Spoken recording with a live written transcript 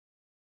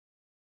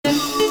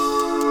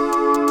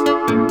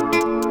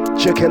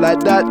Check it like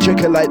that, check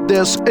it like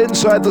this.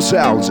 Inside the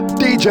sounds,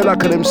 DJ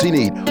Lakan MC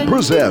Need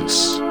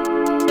presents.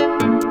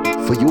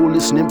 For your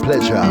listening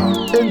pleasure,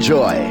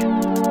 enjoy.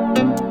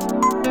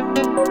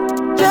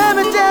 Jam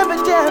it, jam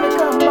it, jam it,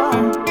 come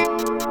on.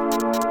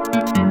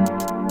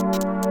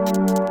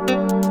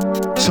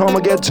 Time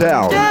to get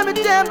down. Jam it,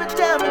 jam it,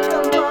 jam it,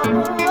 come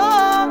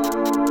on.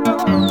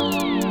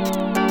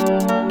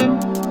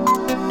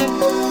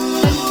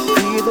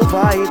 Feel the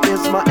vibe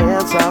is my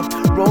answer.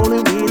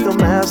 Rolling with the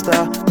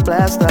master,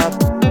 blast up.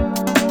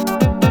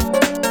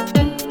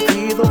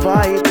 Feel the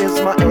vibe is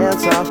my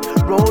answer.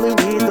 Rolling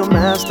with the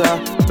master,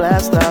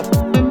 blast up.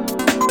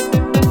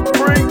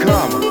 Bring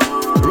come,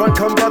 run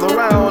come gather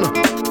round.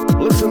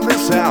 Listen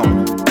this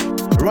sound.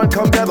 Run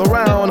come gather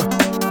round.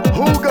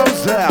 Who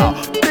goes there?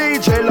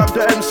 DJ Love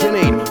the MC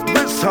Need.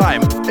 This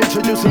time,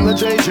 introducing the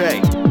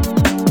JJ.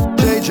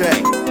 JJ,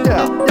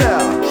 yeah.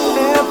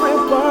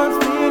 Everyone's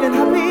feeling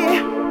happy.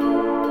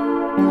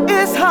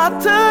 It's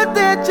hotter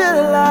than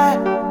July.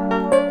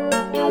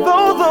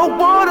 Though the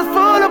water's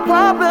full of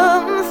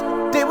problems,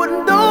 they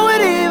wouldn't know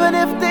it even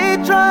if they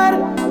tried.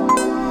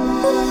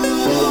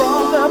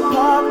 From the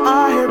park, I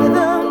hear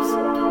rhythms.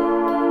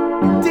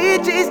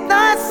 DJ's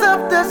nice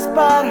up the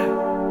spot.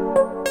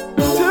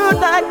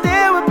 Tonight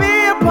there will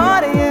be a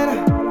party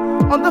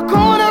on the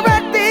corner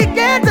at the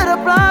end of the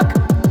block. I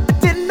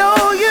didn't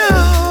know you.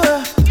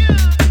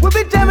 We'll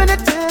be jamming it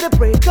till the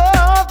break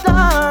of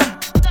dawn.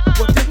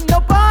 What did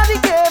nobody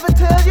ever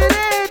tell you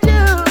they do?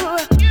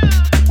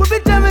 We'll be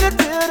jamming it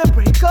till the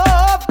break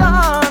of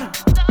dawn.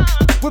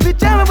 We'll be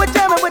jamming, we're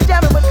come on.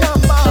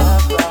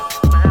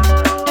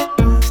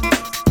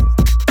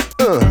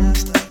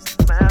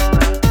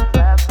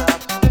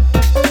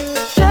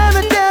 Jam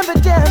it,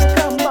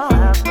 come on.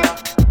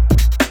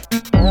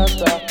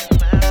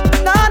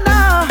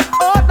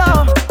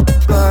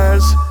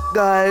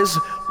 Guys,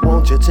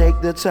 won't you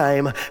take the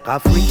time?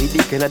 Got freaky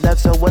dick and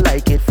that's how we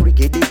like it.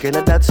 Freaky dick and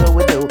that's how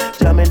we do.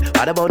 Jamming,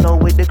 right about now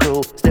with the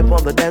crew. Step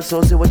on the dance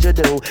floor, see what you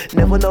do.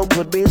 Never know,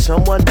 could be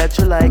someone that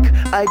you like.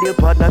 Ideal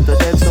partner to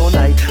dance all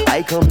night.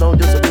 I come down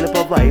just a flip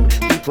of vibe.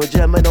 Keep on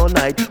jamming all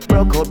night.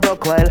 Broke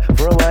while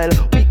for a while.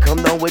 We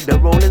come down with the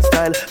rolling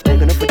style. They're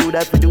gonna do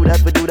that. They're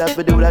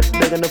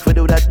gonna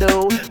do that,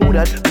 though. Who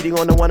that? Beating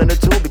on the one and the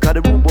two because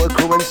the rude boy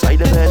crew inside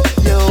the band.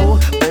 Yo,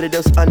 better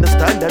just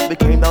understand that we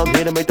came down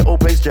here to make the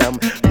Opex jam.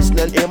 Listen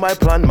and hear my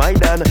plan, my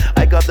Dan.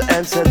 I got the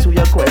answer to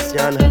your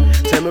question.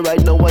 Tell me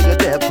right now what you're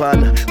there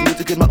on.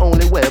 Music is my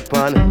only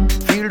weapon.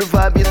 Feel the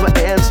vibe is my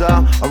answer.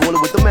 I'm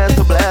rolling with the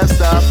master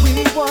blaster.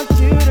 We want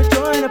you to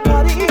join the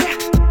party.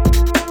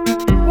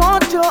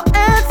 Want your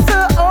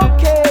answer,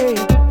 okay?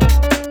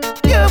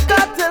 You've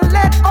got to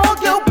let all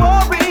your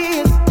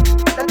worries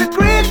let the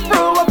grief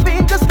through a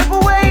finger slip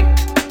away.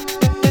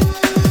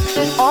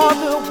 All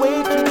the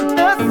way to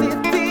the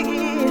city,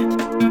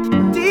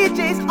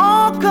 DJs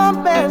all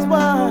come as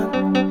one.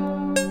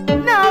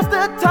 Now's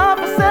the time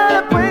for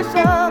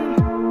celebration,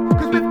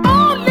 'cause we've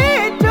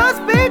only just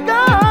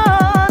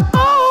begun.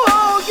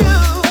 Oh, you,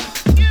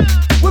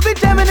 we'll be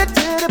jamming it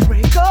till the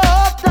break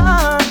of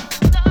dawn.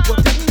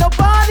 What did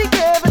nobody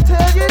ever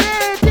tell you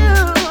they do?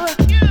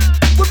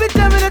 We'll be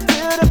jamming it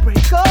till the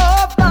break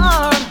of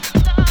dawn.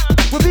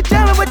 We'll be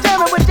jamming, we're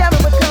come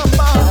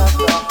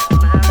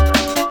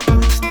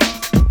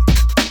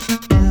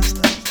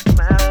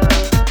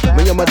on.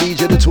 Me and my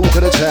DJ, the talk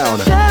of the town.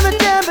 Jam it,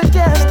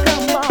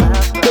 come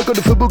on. They're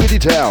good for Boogity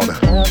Town.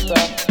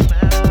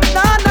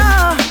 No,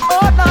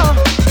 oh no.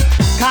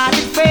 Call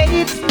it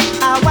fate,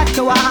 what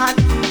you want.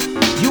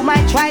 You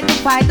might try to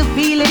fight the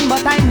feeling,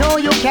 but I know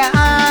you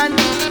can't.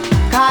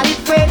 Call it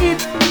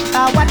fate,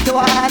 what you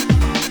want.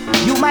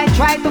 You might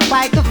try to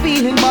fight the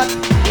feeling, but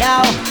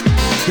yo,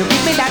 you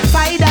give me that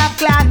side of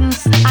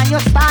glance, and you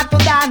start to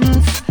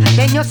dance.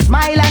 Then you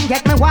smile and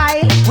get me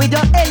wild with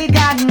your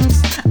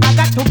elegance. I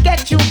got to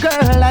get you,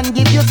 girl, and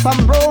give you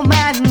some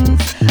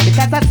romance.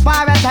 Because as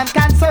far as I'm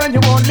concerned,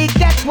 you only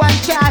get one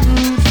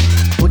chance.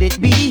 Could it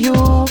be you?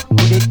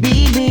 Could it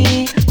be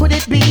me? Could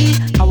it be?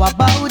 How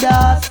about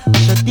us? We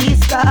should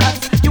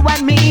discuss, you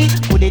and me.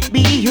 Could it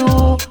be you?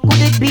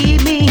 Could it be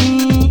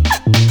me?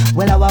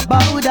 Well, how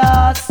about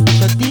us? We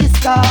should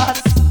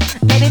discuss.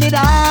 Getting it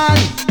on,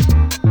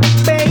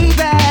 baby.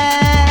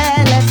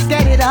 Let's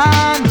get it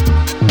on,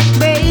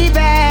 baby.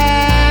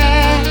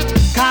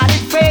 Call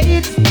it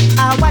fate,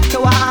 what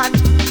you want.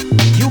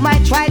 You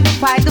might try to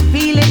fight the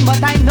feeling,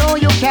 but I know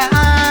you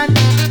can't.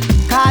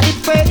 Call it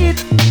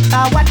fate,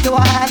 what you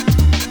want.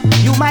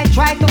 You might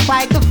try to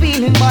fight the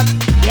feeling, but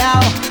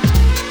yo,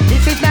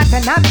 this is not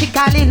an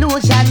optical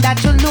illusion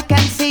that you look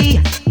and see.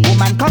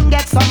 Woman, come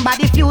get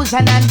somebody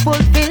fusion and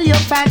fulfill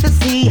your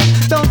fantasy.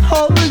 Don't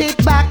hold it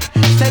back,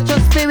 set your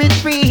spirit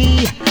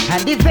free,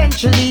 and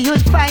eventually you'll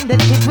find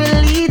that it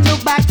will lead you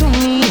back to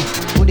me.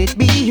 Could it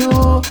be you?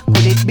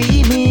 Could it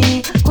be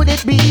me? Could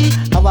it be?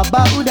 How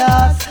about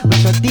us? We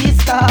should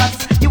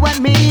discuss, you and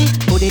me.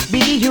 Could it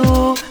be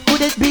you?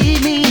 Could it be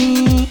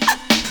me?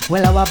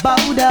 Well, how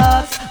about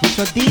us? We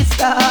should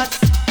discuss.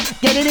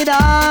 Getting it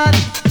on,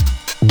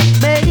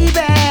 baby.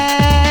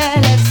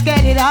 Let's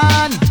get it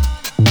on,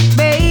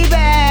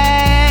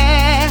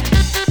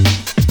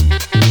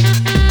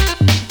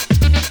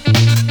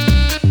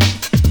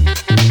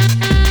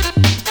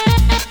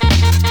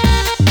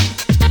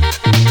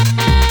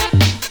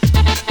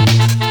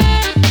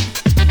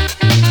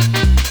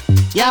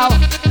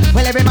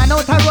 every man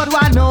out the road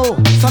want know.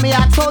 So me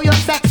ask how you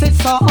sexy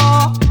so.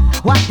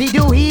 What did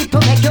you eat to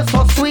make you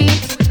so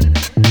sweet?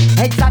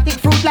 Exotic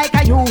fruit like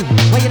a you,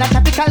 where in a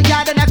tropical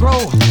garden I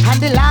grow.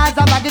 And the laws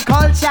of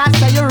agriculture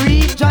say you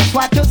reap just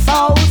what you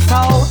sow.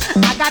 So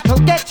I got to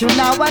get you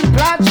now and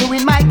plant you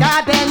in my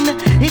garden.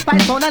 If I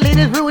sound a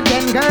little rude,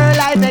 then girl,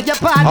 I beg your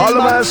pardon. All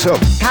of us up.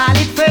 Call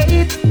it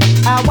fate,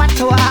 I want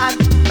to want.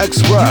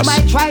 Express. You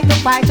might try to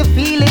fight the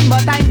feeling,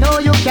 but I know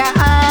you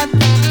can't.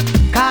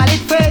 Call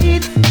it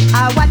fate,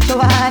 I want to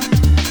want.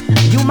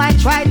 You might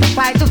try to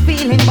fight the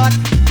feeling, but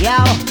yo.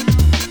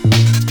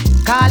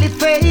 Call it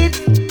fate,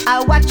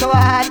 I watch your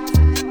heart.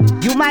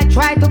 You might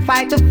try to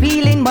fight the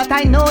feeling, but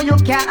I know you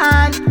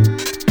can't.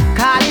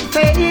 Call it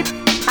fate,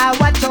 I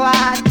watch your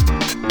heart.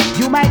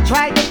 You might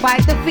try to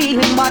fight the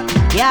feeling, but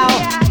yo.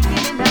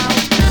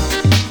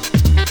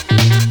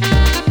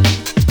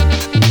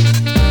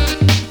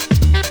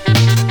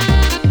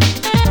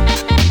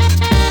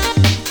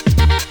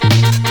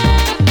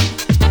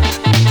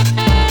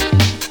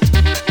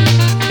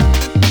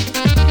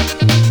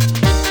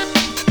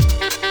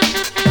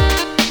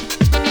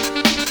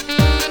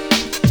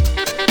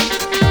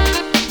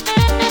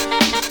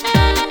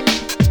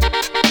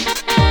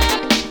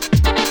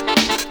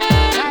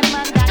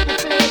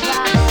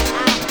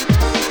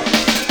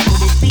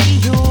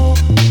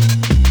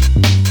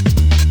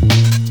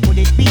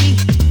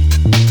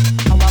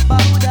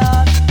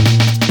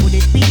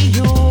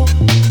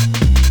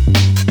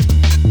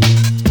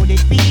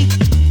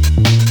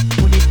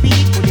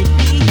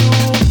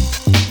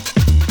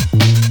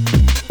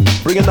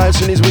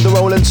 With the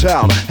Rolling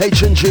Town,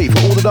 H&G for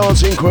all the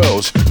dancing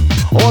crews.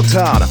 On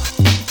town.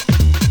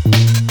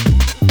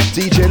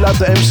 DJ Love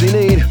the MC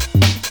Need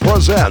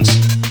presents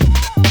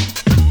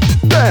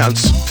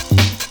Dance.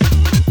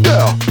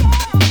 Yeah.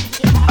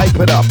 Hype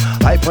it up.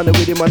 Hype on the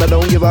rhythm and I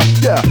don't give up.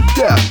 Yeah,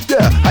 yeah,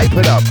 yeah. Hype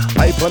it up.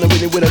 Hype on the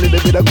rhythm with a little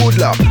bit of good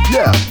love.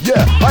 Yeah,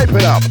 yeah. Hype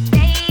it up.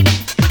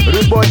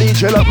 Good boy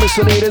DJ Love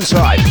Mr. Need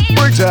inside.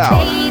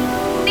 Breakdown.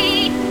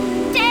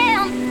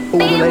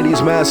 All the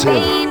ladies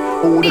massive.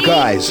 All the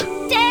guys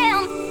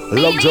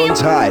locked on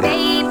tight,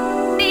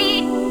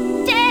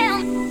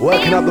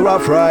 working up the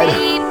rough ride.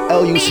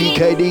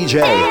 LUCK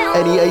DJ,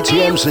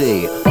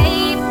 NEATMC.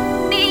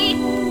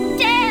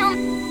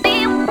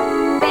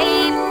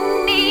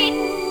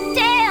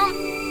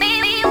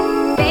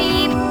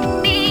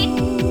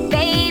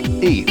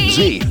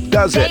 Easy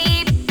does it.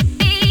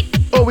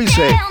 What we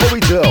say, what we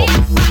do.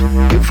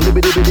 You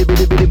flibby dibby dibby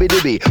dibby dibby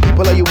dibby.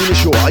 People, are you really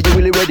sure? Are you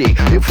really ready?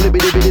 You flibby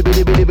dibby dibby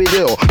dibby dibby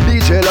do.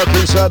 DJ lock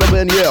inside of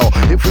and yell.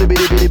 You flibby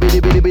dibby dibby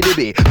dibby dibby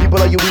dibby. People,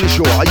 are you really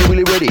sure? Are you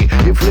really ready?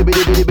 You flibby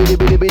dibby dibby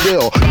dibby dibby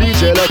do.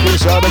 DJ lock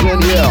inside of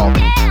and yell.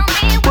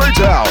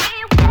 Breakdown.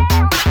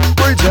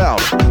 Breakdown.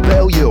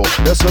 Hell you,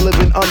 that's a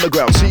living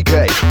underground.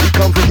 CK, we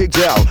come for kick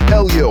down.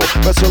 Hell you,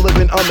 that's a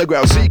living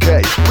underground.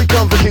 CK, we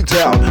come for kick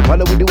down. Why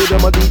don't we do it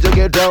on my DJ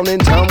get down in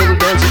town with a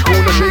dancing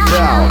corner shake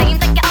down.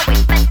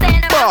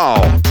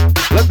 Bow.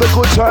 Let the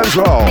good times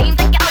roll.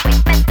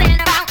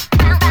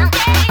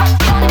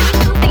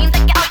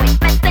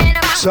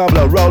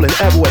 Sabla rolling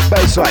everywhere,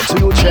 bassline to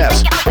your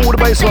chest. All the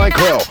bassline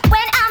crew.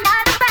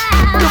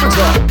 Give it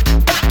up.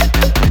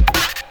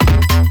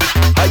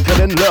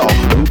 Hyper and low.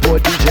 Rude boy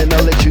DJ,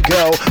 now let you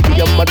go. We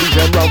got my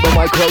DJ round the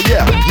micro.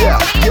 Yeah, yeah,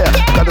 yeah.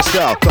 Got a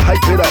style to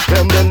hype it up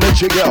and then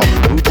let you go.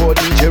 Rude boy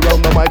DJ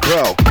round the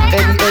micro.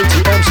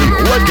 NEATMC,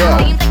 let go.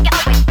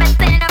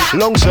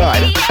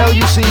 Longside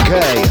LUCK.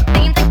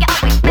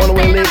 One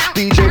way link,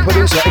 DJ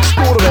producer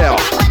extraordinaire.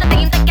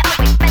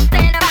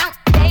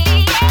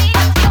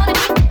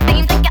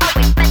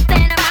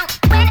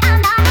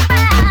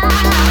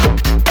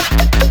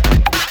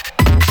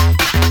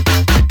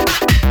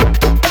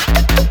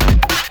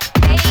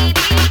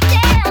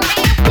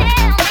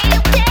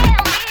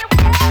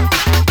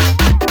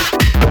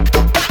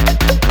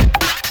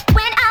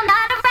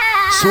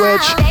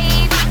 Switch.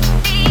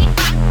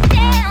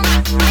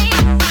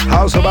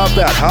 How's about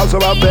that? How's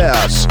about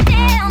this?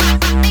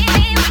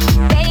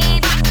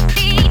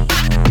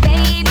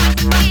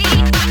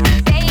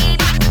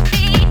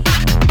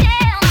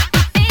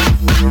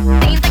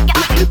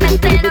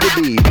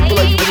 People,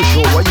 are you really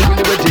sure? Are you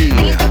really ready?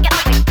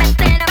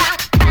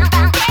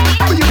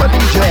 Are you my DJ?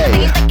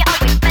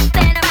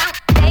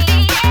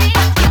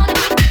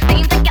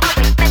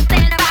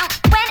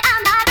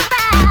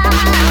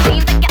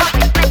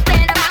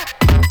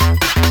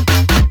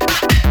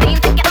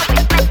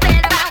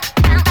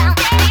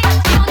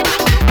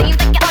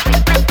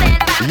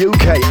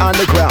 UK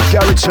underground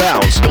garage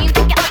sounds.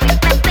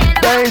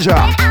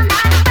 Danger.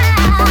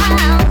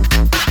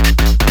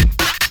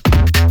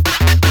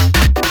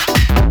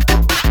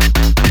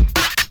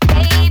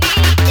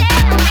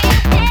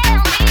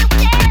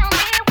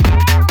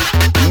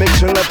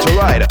 Mixing left to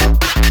right.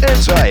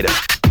 Inside.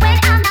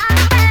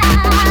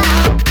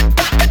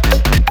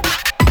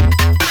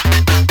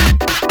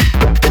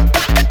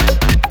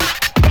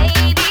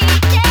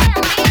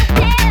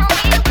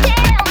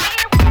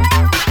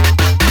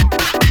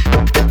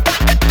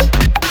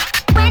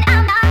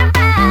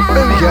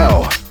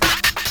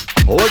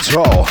 Let's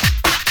roll.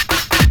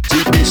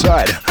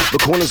 inside the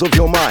corners of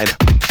your mind.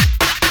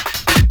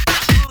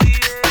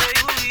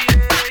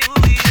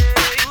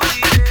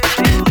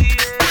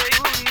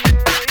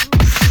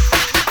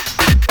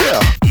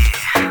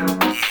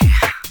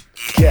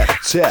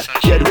 Set,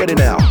 get ready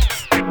now.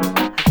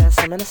 I got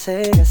something to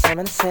say, got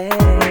something to say.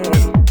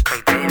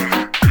 Craig David,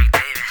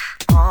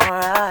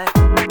 alright.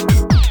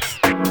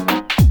 Can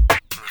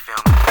you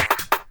feel me?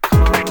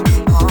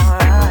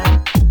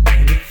 Alright.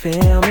 Can you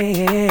feel me?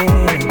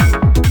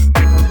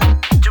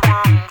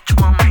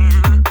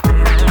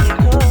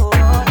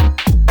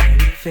 Can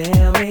you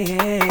feel me?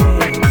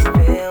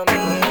 Feel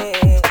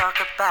me? Talk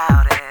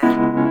about it.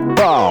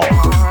 Wow.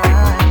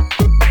 Alright.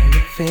 Can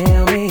you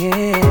feel me?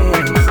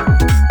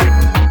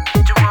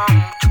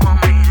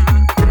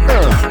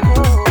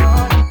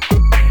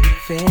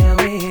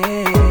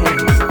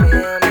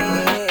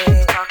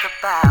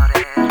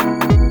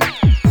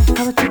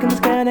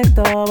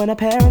 When her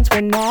parents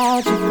went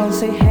out, she's gonna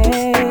say,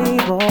 hey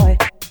boy,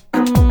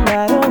 come on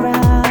right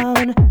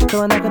around.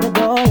 So I knock on the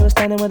door, you were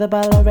standing with a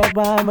bottle of red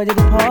wine, ready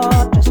to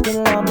pour, dressed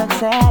in long black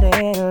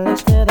satin,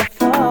 legs to the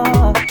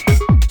floor.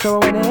 So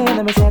I went in,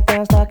 and we sat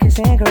down, started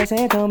kissing,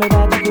 caressing, told me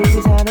that your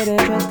beauty sounded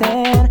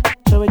interesting.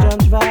 So we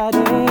jumped right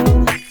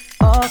in,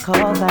 all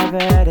calls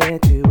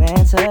diverted to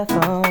answer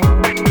phone.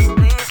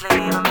 Please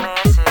leave a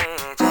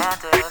message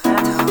after the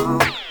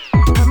tone.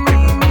 I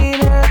mean, me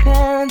and her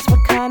parents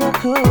were kinda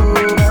cool,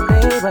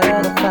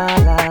 where the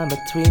fine line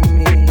between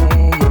me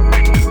and you.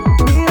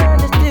 We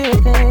understood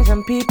things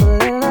some people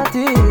did not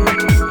do.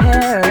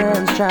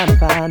 Parents trying to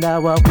find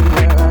out what we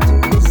were up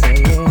to.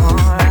 Saying,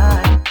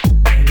 alright,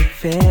 can you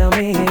feel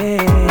me?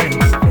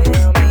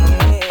 Feel me?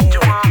 Do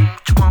you want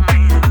me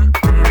to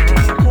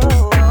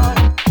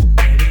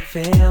can you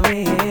feel me?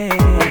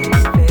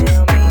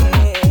 Feel me?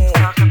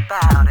 Talk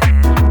about it.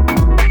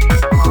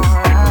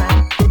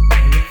 Alright,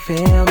 can you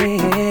feel me?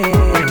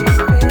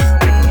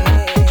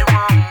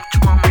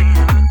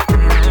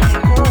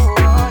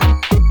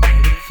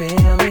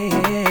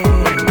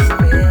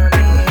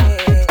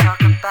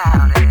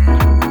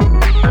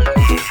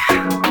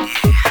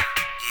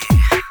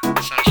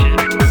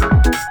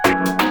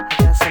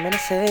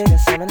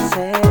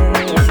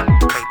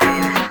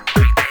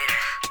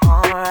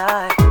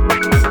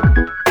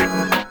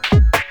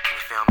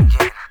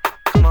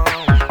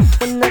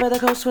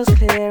 Was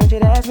clear and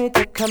she'd ask me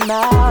to come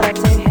out. I'd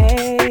say,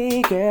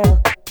 hey girl,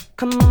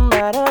 come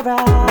right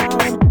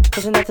around.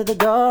 Pushing up to the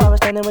door, I was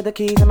standing with the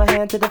keys in my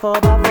hand to the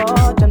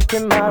 4x4. Jumped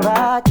in my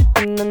ride,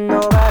 and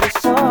nobody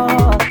saw.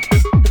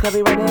 The club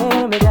we went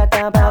in, we got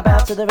down,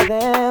 bounce to the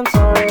rhythm.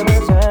 So it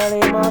was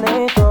early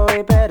morning, so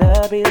we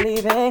better be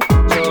leaving.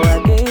 So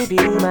I gave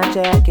you my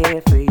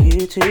jacket for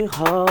you to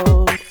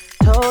hold.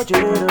 Told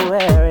you to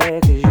wear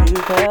it 'cause you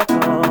felt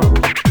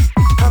cold.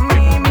 I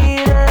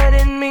mean, I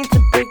didn't mean to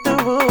break the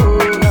rules.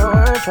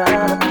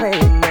 Trying to play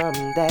mom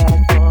and dad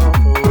for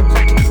fools.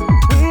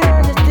 We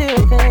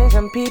understood things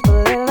some people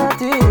did not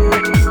do.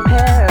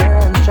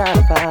 Parents trying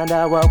to find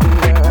out what we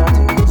were up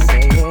to.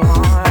 Saying,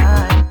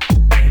 alright,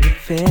 can you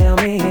feel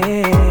me?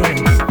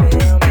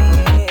 Feel me?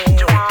 Do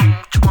you want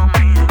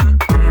me to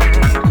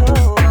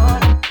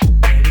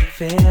can you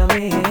feel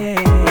me?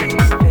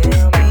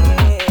 Feel me?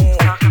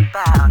 Talk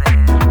about it.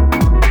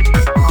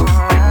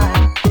 Alright,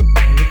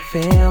 can you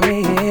feel me?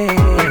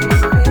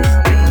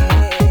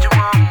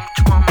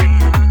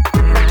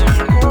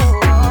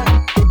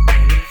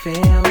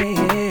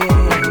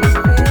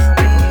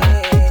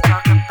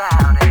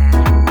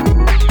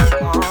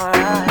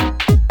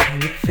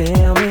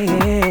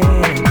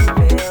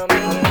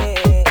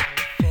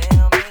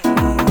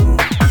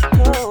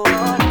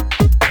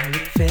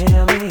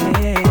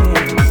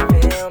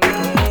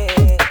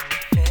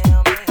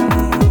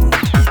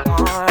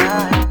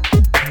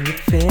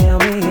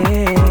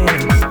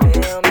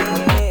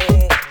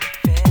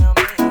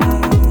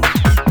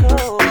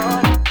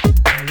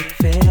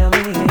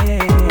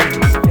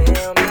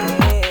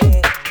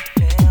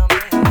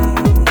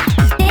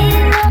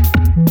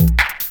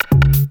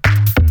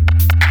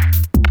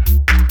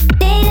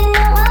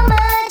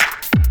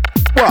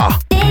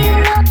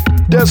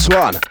 This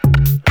one,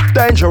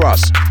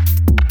 Dangerous.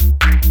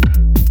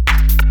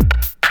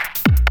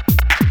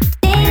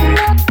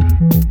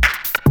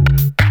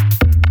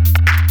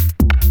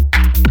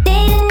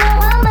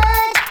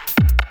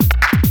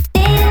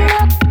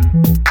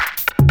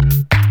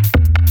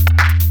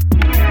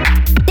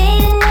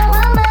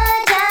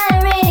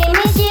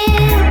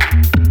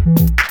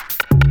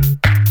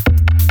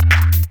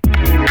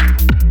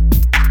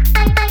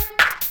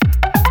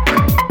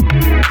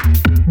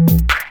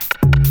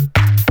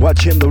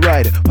 Watching the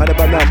ride, right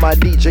about now my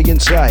DJ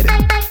inside,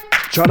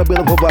 trying to build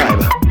up a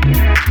vibe.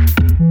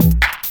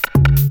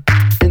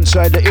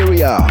 Inside the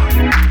area,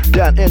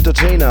 that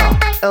entertainer,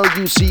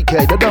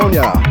 L-U-C-K, the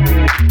Donya.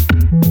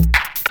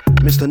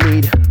 Mr.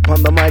 Need,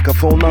 on the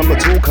microphone on the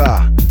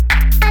talker.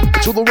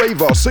 To the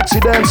raver, sexy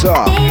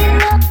dancer.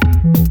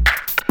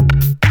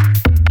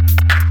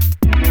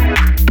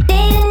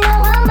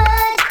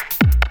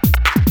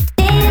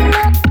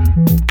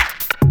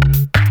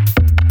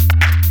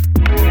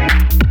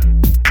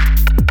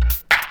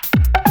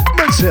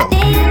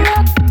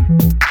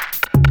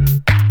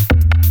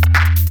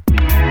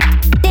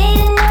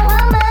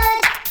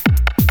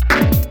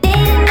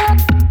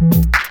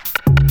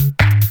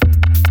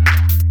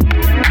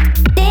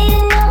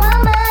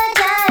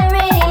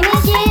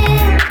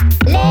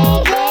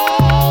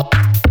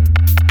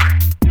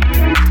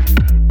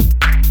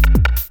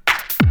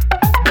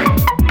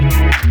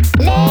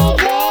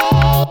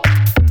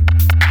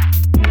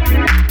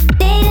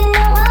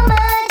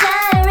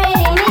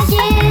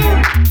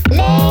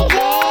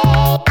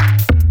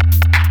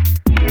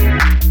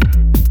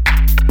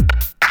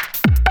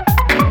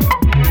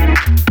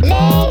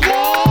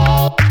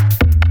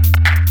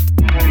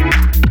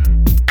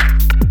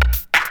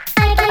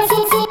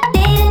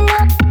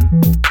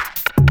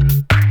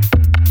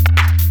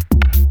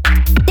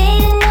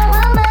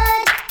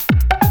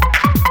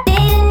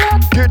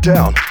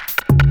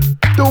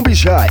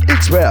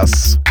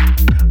 express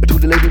to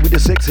the lady with the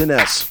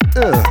sexiness.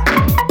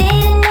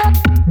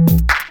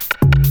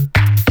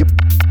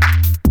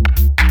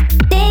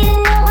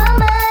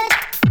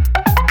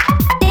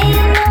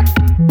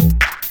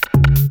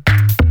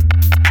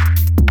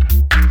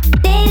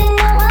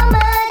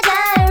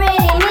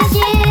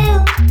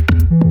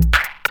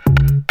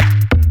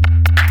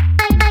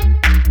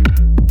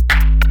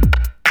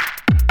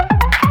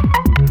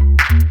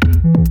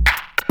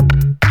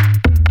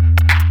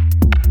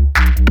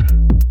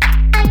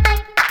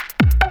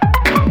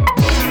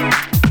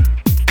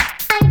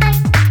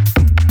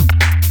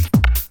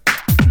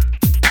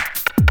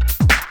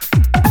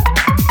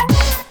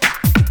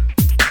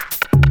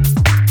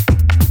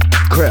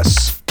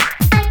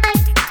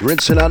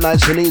 Rinsing out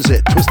nice and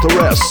easy, twist the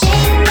rest.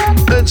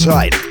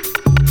 Inside,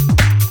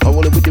 I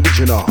want it with the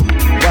original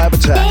vibe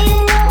attack.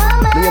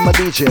 Me and my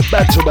DJ,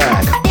 back to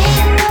back.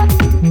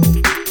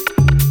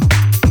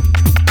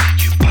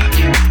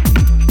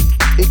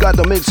 He got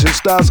the mixing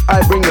styles,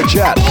 I bring the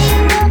chat.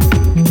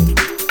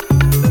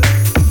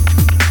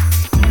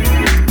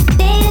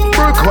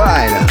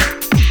 Brooklyn.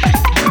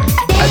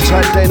 I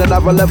tried Dane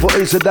another level,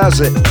 easy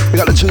does it. We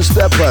got the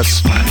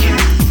two-steppers.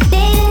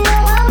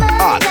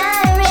 Art,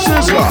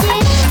 Sizzler.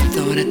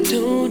 Thought I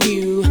told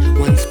you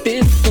once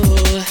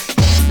before,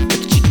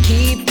 but you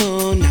keep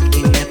on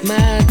knocking at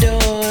my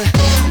door.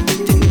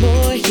 Nothing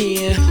more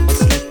here,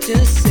 what's left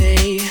to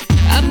say?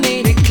 I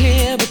made it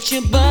clear, but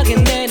you're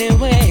bugging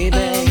anyway,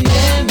 babe.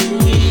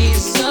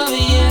 Memories of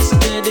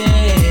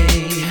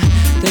yesterday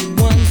that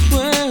once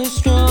were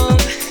strong.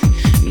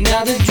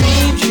 Now the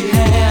dreams you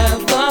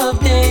have of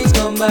days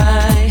gone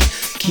by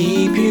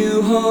keep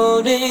you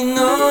holding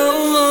on.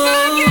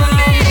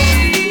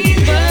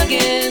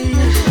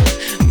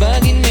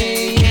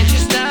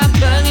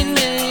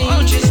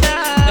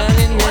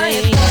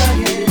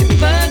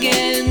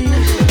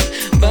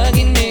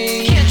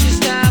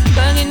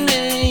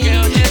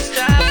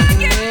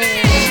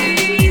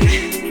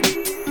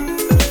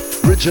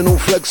 Original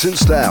flexing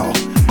style.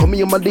 Call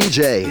me on my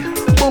DJ.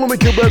 Wanna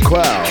make your bird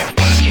crowd.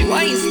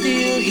 Why you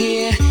still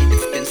here?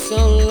 It's been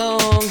so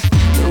long.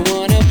 Don't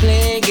wanna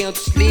play, girl,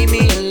 just leave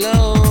me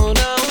alone.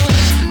 Oh,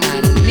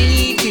 I don't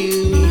need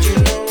you.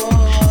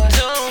 I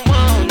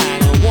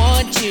don't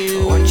want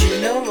you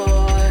no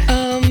more.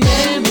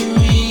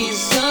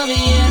 Memories of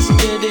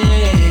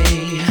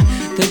yesterday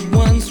that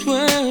once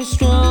were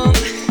strong.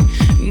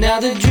 Now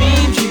the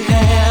dreams you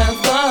have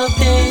of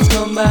days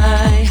gone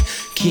by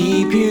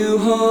keep you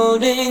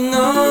holding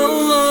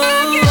on.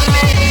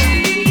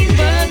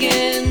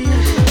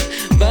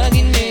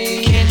 Bugging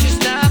me. Can't you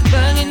stop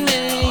bugging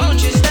me?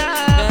 Won't you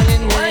stop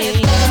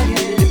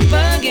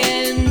bugging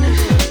me?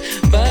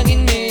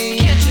 Bugging me.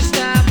 Can't you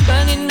stop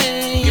bugging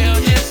me? Girl,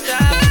 just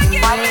stop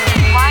bugging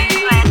me. Why are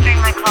you answering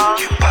my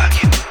calls? You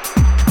bugging.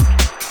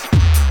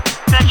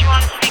 Don't you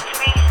want to speak to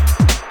me?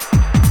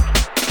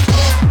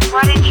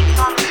 Why didn't you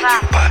phone me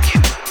back? You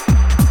bugging.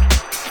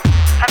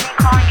 I've been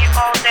calling you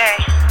all day.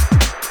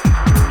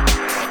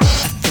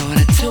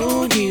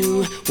 Told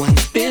you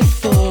once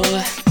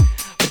before,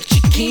 but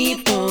you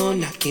keep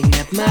on knocking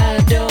at my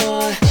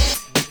door.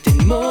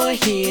 Nothing more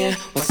here,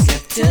 what's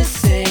left to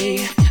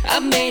say? I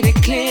made it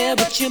clear,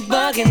 but you're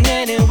bugging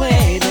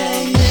anyway. The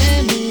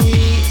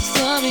memories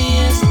of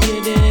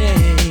yesterday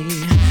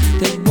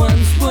that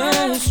once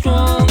were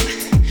strong.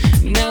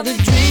 Now the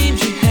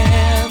dreams you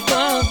have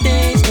of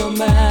days gone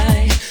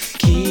by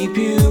keep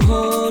you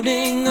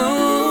holding on.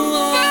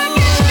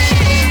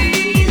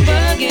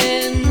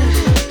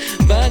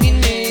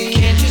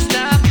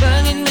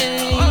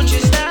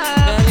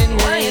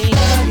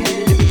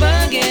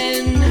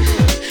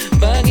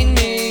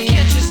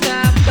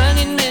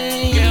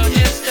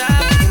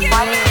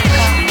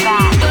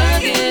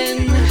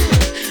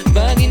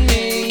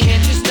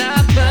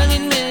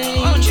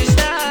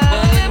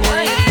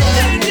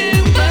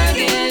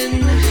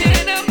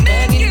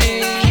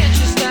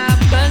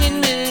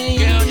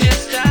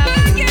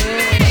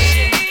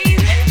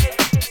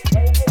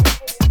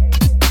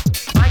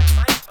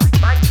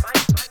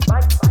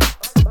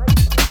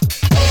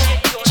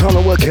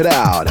 Work it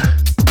out.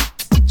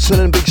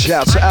 Sending big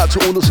shouts out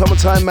to all the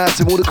summertime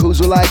massive, all the crews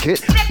who like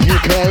it.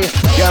 UK,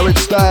 garage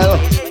style,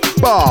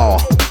 ball.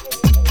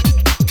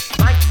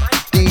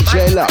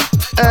 DJ Luck,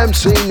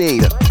 MC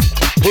Need,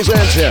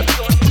 presenting.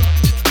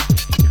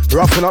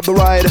 Roughing up the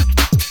ride.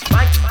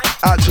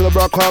 Out to the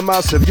Brooklyn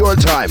Massive, your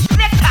time.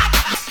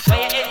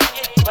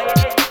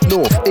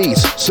 North,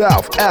 east,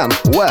 south, and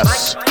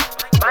west.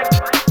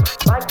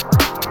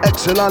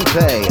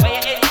 Excellente.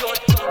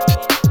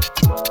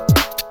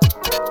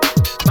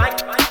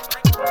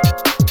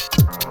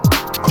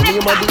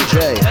 My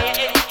DJ,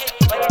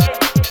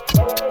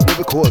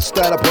 lyrical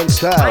style upon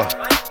style.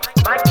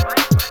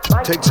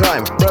 Take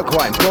time,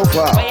 Brooklyn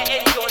profile.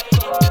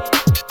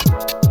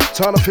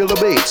 Time to feel the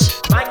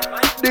beats.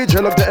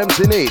 DJ Luck the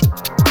MC Need.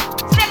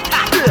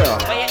 Yeah.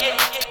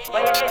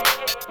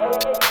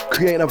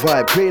 Create a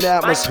vibe, create an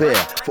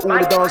atmosphere for all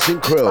the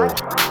dancing crew.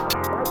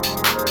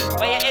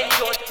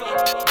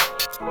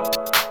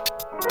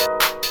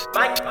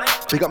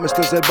 Pick up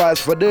Mr. Advice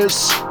for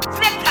this.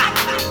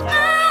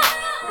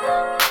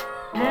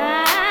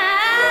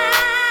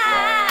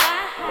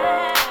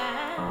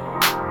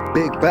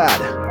 Big Bad.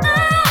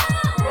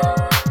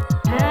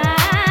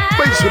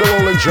 Bass with a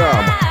rolling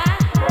drum.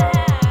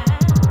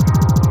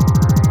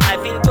 I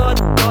feel good,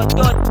 good,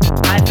 good.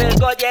 I feel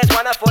good, yes,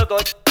 wonderful,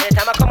 good.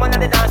 Anytime I come on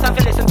and the dance, I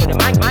feel listen to the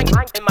mic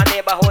in my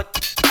neighborhood.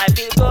 I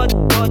feel good,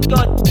 good,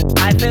 good.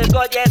 I feel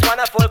good, yes,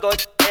 wonderful,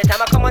 good.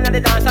 Anytime I come on and the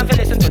dance, I feel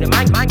listen to the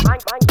mic.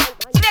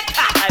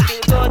 I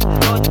feel good,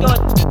 good, good.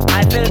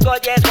 I feel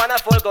good, yes,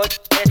 wonderful, good.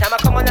 Anytime I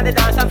come on and the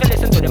dance, I feel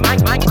listen to the mic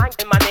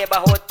in my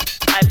neighborhood.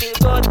 I feel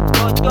good,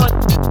 good, good.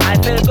 I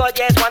feel good,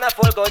 yes,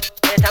 wonderful, good.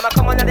 Anytime I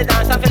come on and the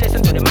dance, I feel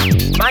listen to the mic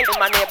in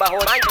my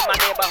neighborhood.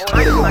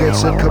 Better you get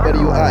set, come better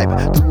you hype.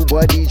 Two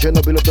boy DJ,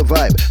 no build up the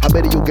vibe. How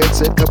better you get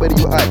set, come better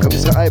you hype. Come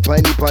Mr. Hype,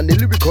 I need on the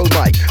lyrical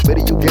mic.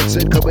 Better you get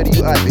set, come better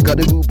you hype. Because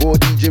the rude boy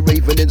DJ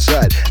raving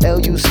inside.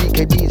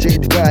 L-U-C-K DJ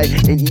the guy.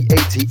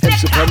 N-E-A-T-M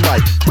super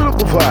mic. Build up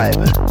the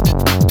vibe.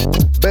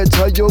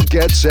 Better you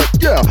get set,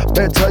 yeah.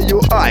 Better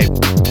you hype.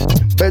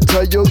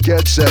 Better you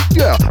get set,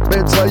 yeah.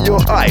 Better you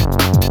hype.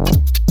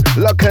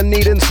 Lock and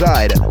need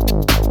inside.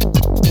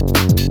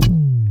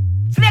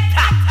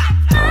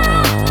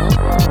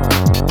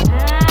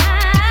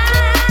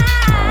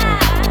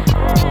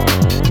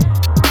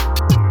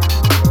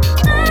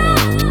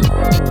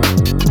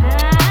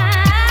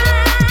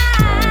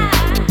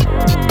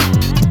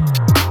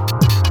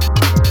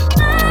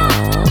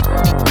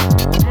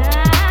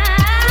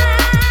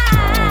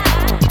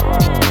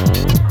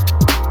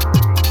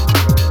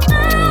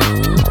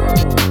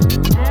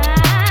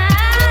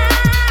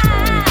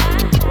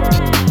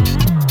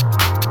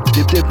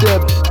 Dip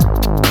dip,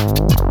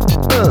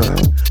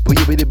 put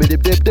you bitty bitty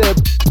dip dip.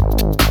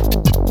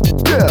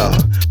 Yeah,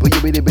 put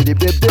you bitty bitty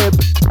dip dip.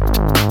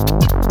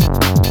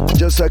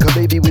 Just like a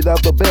baby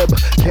without the bib.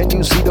 Can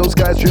you see those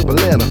guys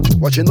dribbling?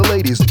 Watching the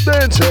ladies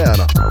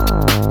dancing.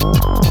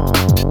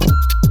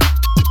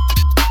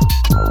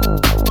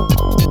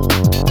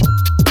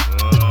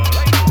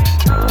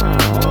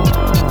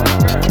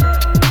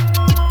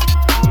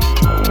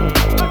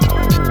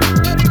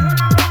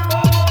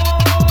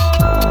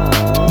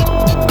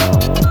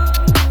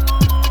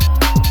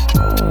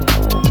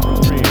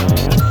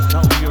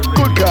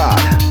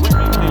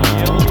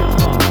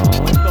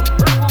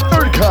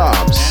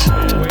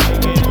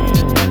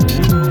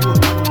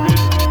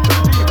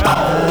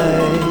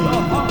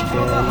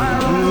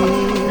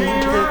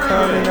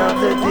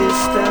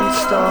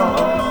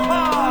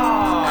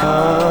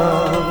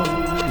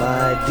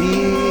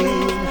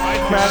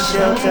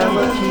 Shelter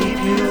will keep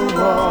you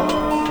warm.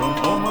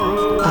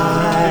 I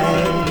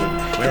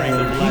can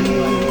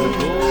hear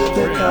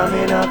the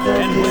coming of the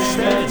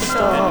distant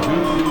storm.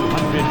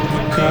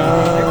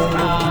 Come,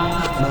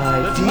 my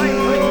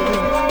dear,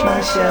 my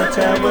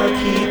shelter will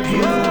keep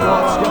you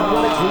warm.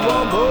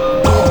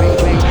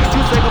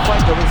 Like a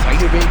fighter inside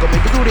the ring, come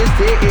make you do this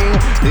thing.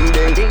 Ding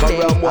ding, come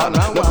round one.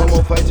 Now come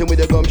on fighting with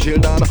the gum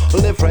shield on.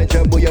 Live right,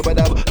 jump, boy, you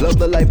better love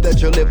the life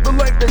that you live, the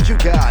life that you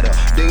got.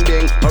 Ding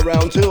ding,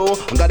 around two.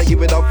 I'm gonna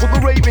give it up for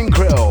the raving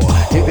crew.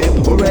 Hip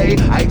hip hooray,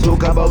 I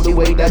talk about the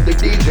way that the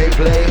DJ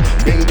play.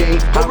 Ding ding,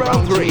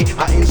 around three.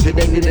 I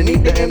incidentally didn't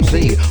need the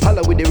MC.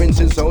 Holla with the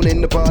rinsing sound in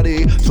the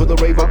party. So the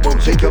rave up,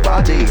 boom, shake your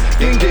body.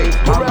 Ding ding,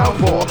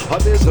 around four.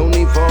 There's no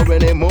need for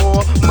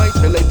anymore. Might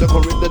select the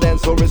correct the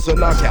dance or it's a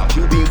knockout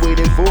you been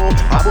waiting for.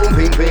 A boom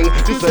ping ping,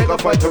 just like a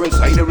fighter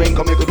inside the ring,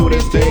 come make you do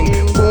this thing.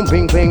 Boom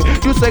ping ping,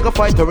 just like a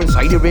fighter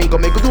inside the ring,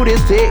 come make you do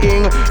this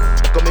thing.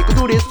 Come make you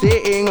do this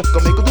thing,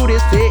 come make you do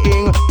this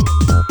thing.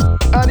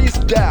 And he's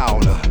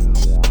down.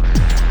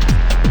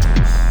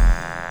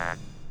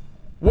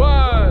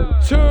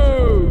 1,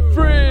 2,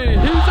 3,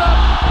 he's up.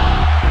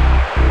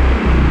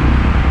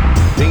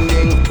 Ding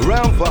ding,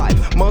 round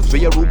 5, must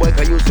be a rude boy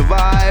cause you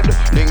survived.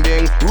 Ding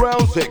ding,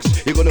 round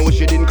 6, you're gonna wish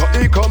you didn't come,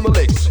 here come the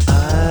licks.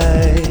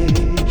 I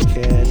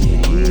can hear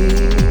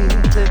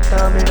the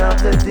coming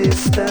of the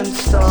distant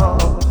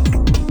storm.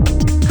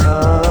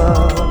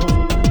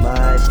 Come,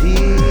 my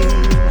dear,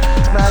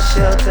 my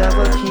shelter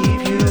will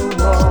keep you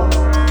warm.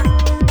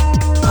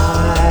 I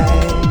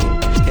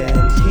can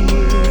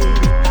hear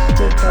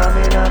the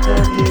coming of the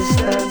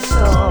distant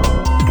storm.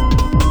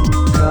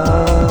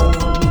 Come,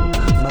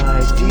 my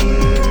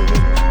dear,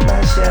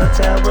 my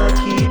shelter will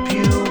keep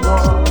you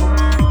warm.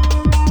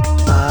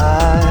 I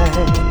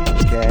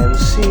can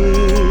see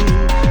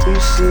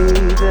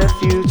the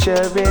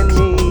future in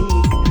me.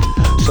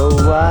 So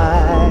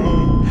why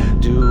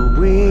do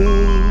we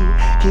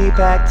keep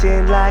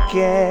acting like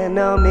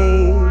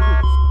enemies?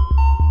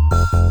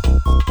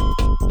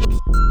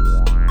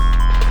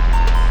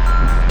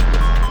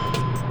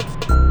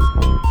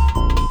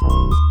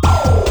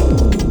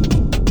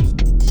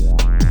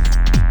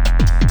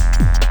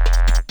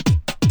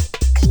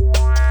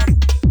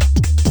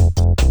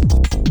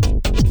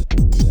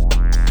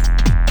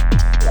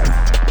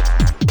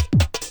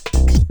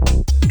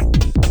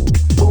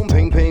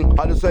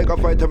 a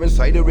fighter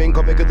inside the ring,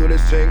 come make it do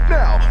this thing.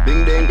 Now,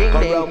 ding ding,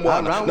 around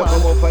one. Now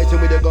come on fighting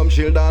with your gum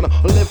shield on.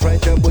 Left,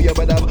 right, jump, boy, you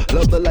better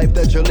love the life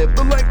that you live,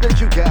 the life that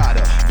you got.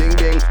 Ding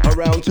ding,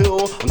 around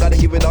two. I'm gonna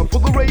give it up for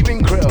the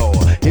raving crew.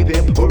 Hip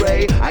hip,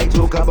 hooray! I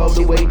talk about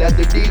the way that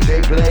the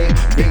DJ play.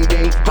 Ding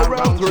ding,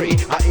 around three.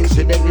 I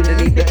incidentally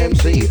need the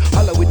MC.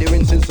 Holla with the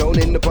rinsing sound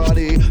in the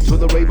party. So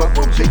the rave up,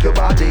 boom, shake your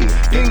body.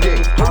 Ding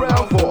ding,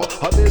 around four.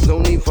 There's no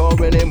need for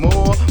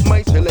anymore.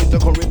 My selector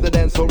come rip the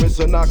dance or it's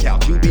a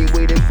knockout you been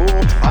waiting for.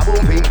 A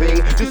boom ping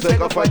ping, just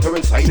like a fighter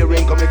inside the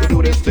ring, come make it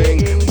do this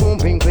thing. Boom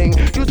ping ping,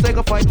 just like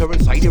a fighter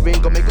inside the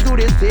ring, come make it do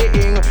this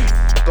thing.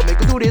 Come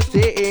make it do this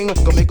thing.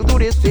 Come make it do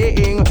this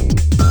thing.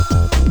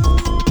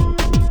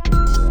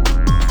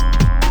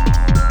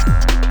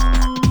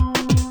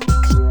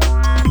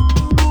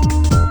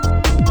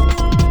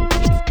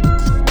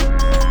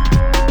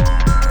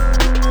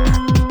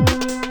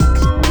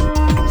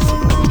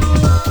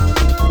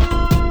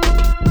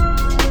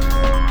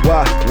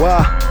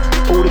 Wah,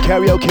 all the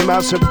karaoke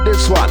mouse of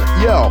this one,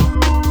 yo.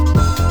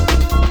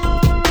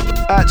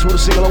 That's all the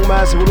sing-along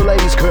massive, all the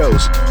ladies'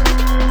 crews.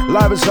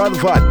 Live inside the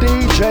vibe,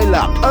 DJ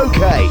Luck,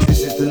 okay.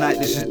 This is the night,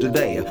 this is the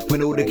day,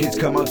 when all the kids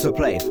come out to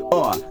play.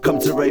 Come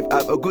to rave,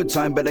 have a good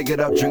time, better get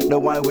up, drink the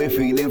wine, we're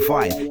feeling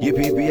fine.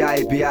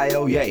 Yippee-yi-yi-yi,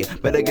 oh yay.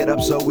 Better get up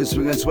so we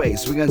swing and sway.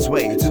 To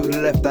the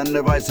left and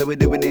the right, so we're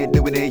doing it,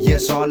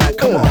 yes, all night,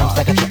 come on. Bounce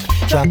like a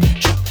truck,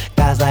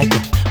 guys like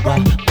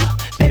that,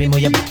 baby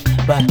move your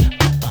butt.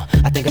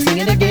 I think I'm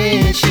singing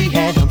again. She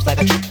had humps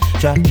like a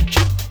truck,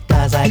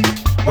 guys like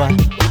what?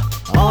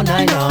 All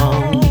night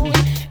long.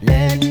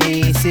 Let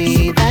me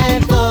see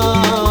that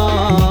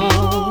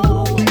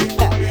flow,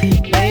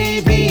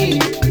 baby.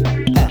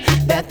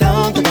 That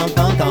thong. I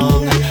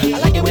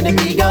like it when the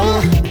beat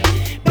go,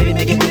 baby,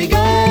 make it booty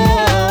go.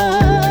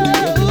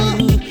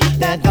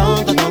 That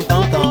thong.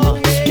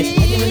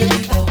 It's making me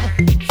go.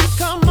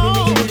 Come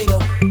on,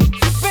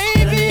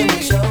 baby.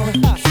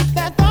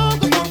 That thong.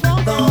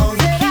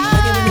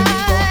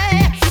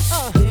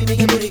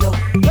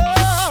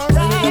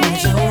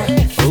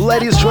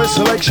 Ladies' choice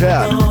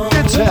selection,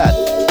 get set.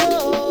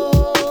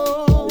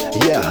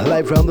 Yeah,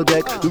 live round the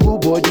deck, the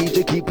rude boy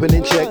DJ keeping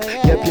in check.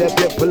 Yep,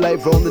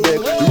 live round the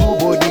deck, the rude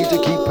boy DJ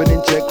keeping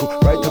in check.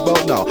 Right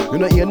about now, you're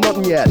not hearing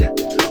nothing yet.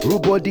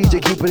 Rude boy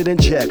DJ keeping it in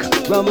check.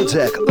 Round the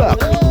deck,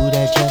 look. Ooh,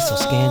 that dress so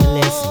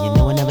scandalous, and you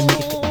know another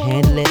nigga couldn't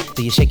handle it.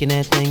 So you shaking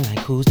that thing like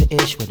who's the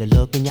ish, with a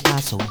look in your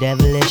eyes so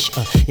devilish.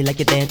 You like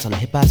to dance on a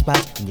hip hop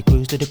spot, and you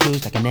cruise to the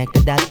cruise like an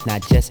actor dot.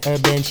 Not just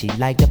urban, she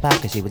liked the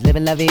pop, cause she was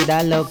living la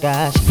vida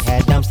loca. She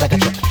had dumps like a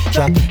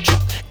truck,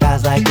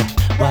 guys like that.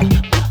 What?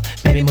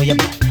 Baby, move your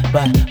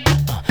butt.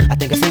 I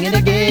think I'm singing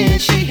again.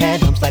 She had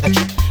dumps like a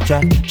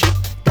truck,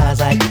 guys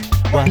like that.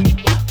 What?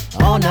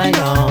 All night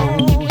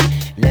long.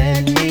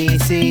 Let me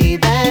see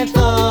that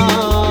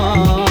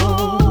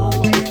flow,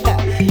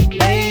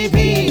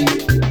 baby.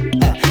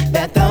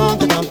 That thong.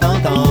 I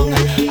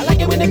like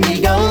it when the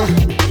beat go,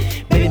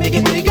 baby, make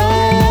it booty go.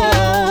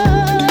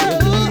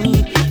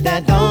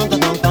 That thong.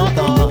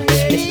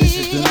 This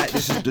is the night,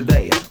 this is the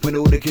day, when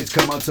all the kids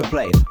come out to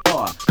play.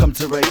 Come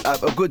to rave,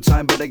 have a good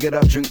time, better get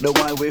up, drink the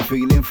wine, we're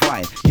feeling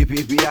fine.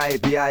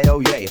 Yippee-yi-yi-yi,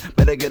 oh yay.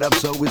 Better get up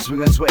so we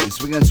swing and sway.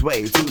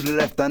 To the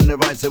left and the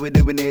right, so we're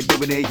doing it,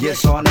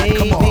 yes, all night,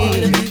 come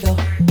on.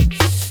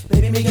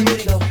 Baby, make it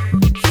booty go.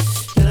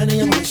 Girl, I know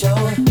you wanna show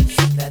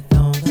that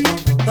thong.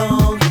 I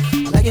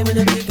like it when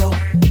the beat go.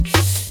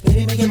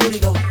 Baby, make it booty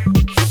go.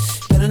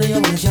 Girl, I know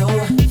you wanna show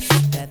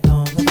that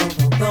thong.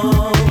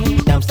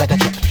 Dumps like a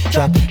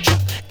truck,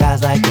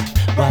 guys like that.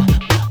 What?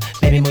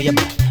 Baby, move your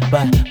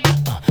butt.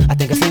 I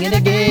think I'm singing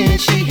again.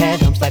 She had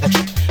dumps like a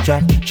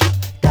truck,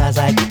 guys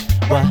like that.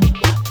 What?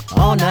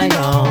 All night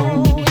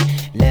long.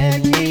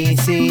 Let me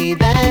see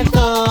that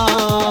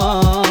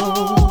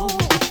flow,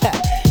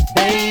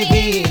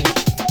 baby.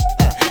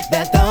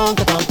 That thong. I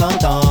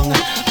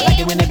like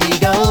it when the beat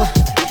go,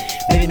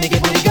 baby, make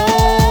it booty go.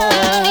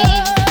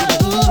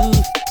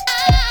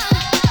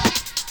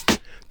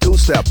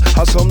 Two-step,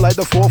 hustle like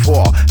the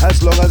 4-4.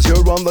 As long as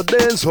you're on the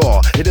dance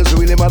floor, it doesn't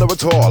really matter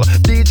at all.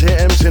 DJ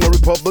MC in a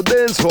Republic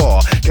dance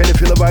floor. Can you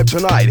feel the vibe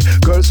tonight?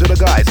 Girls to the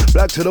guys,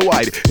 black to the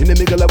white. In the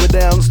middle of a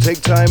dance,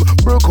 take time.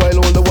 Broke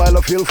while on the while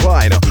I feel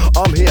fine.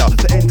 I'm here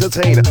to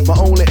entertain. My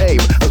only aim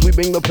as we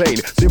bring the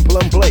pain. Simple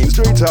and plain,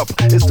 straight up.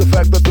 It's the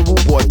fact that the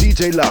rude boy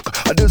DJ Luck,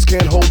 I just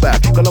can't hold back.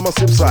 Cause I'm a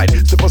sip side,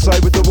 step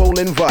aside with the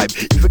rolling vibe.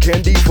 If you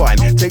can't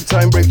define, take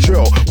time, break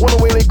through. Wanna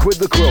really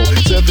quit the crew.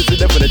 Surface is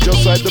definite,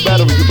 just like the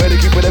battery. You better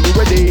keep it ever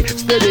ready,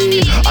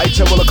 steady. I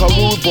travel like a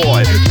rude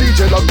boy.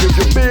 DJ Luck gives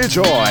you big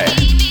joy.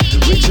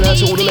 Reaching out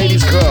to all the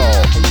ladies,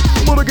 girl.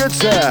 Wanna get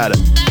sad.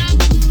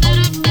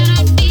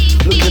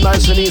 Looking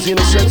nice and easy in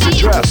a sexy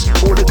dress.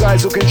 All the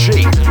guys looking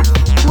chic.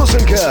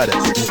 Listen good.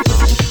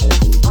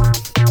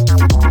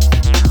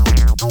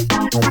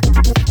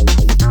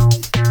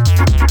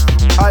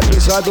 Hype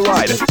inside the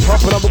ride.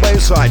 Popping on the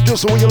bass side.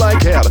 Just the way you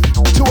like it.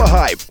 To a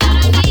hype.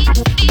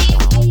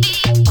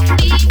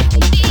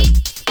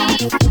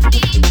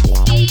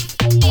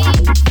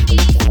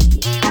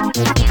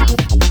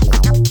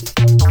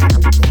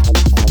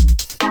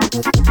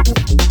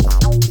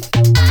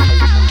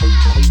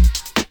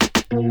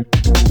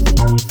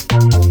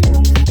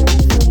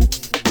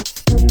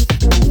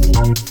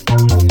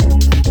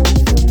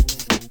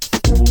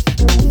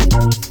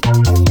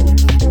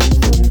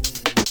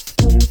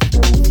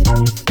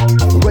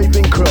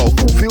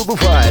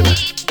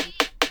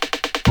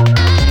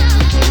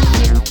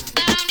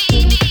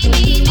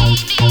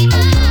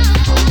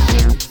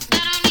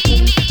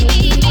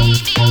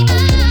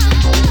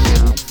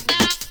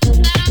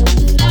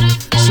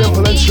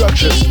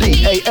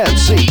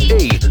 DANCE.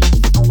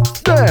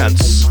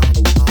 Dance.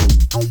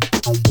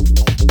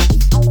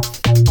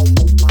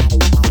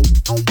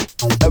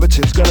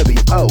 Everything's gonna be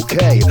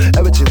okay.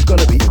 Everything's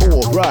gonna be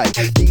alright.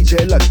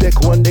 DJ Luck,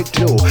 Deck 1, Deck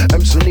 2.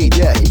 MC Need,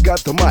 yeah, he got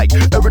the mic.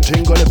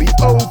 Everything gonna be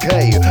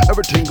okay.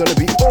 Everything gonna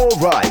be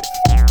alright.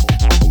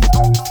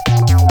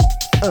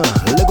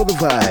 Look at the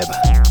vibe.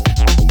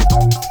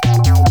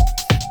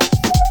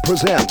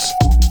 Presents.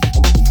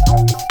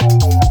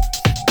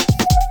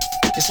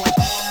 It's like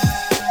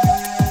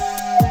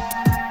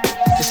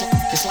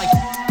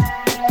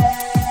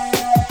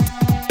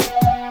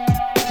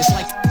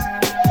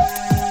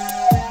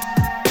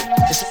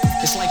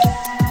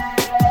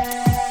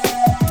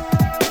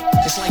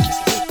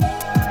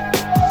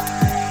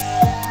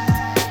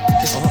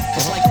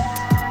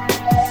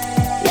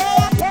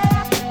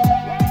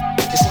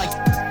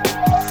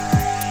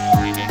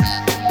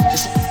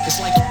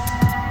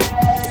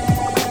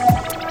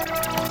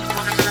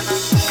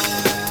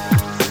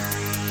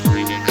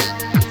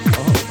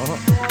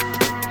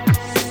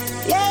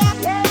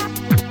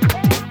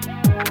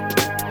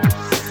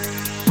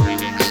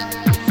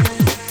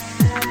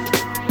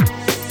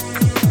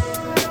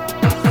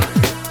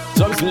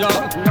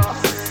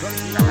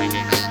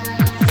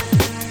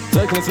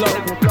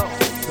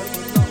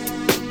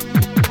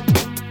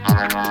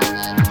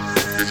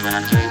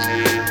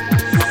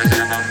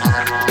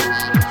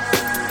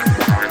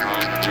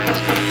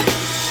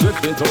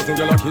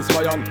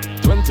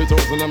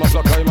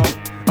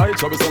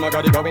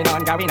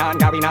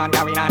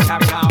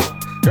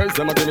Girls,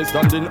 them a give me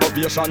standing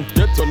ovation.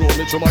 Get to know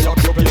me through my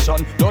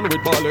occupation. Done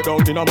with ballet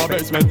down in my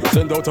basement.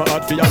 Send out a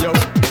ad for yo.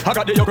 I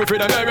got the yoke for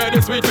them,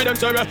 very sweet for them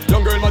cherry.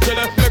 Young girl, my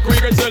jelly, make we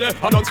get silly.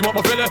 I don't smoke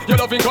my filly, you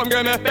loving come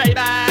get me, baby,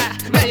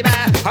 baby.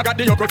 I got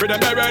the yoke for them,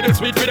 very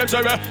sweet for them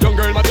cherry. Young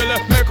girl, my jelly,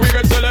 make we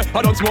get silly.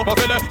 I don't smoke my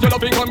filly, you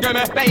loving come get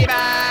me, baby,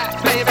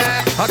 baby.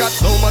 I got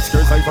so much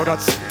girls, I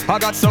forgot. I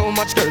got so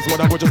much girls, more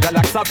than just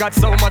galax. I've got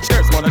so much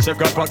girls, more than chef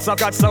got pots. I've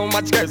got so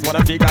much girls, more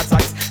than big got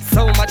socks.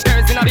 So much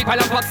girls in a big pile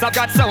of pots. I've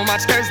got so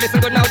much girls, listen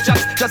good now,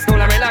 just cool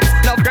and relax.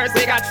 Love girls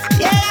we got,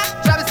 yeah.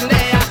 Travis and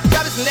Leia,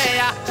 Travis and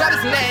Leia,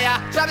 Travis and Leia,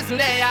 Travis and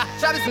Leia,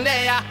 Travis and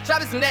Leia,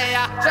 Travis and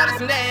Leia, Travis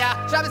and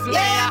Leia, Travis and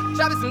Leia,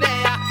 Travis and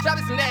Leia,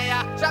 Travis and Leia,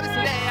 Travis and Leia, Travis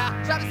and Leia,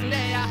 Travis and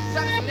Leia,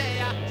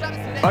 Travis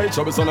and Leia. I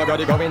trouble son, I got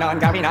it going on.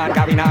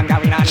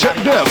 Check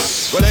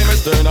this. Well, I'm a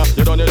Sterner,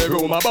 you don't need a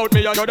room about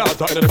me and your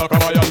daughter in the back of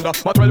my yonder.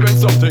 But well, when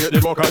something, it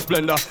did more kind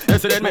splendor.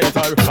 Yes, it did mate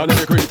her, and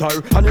it create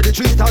her, and it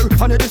treat her,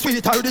 and it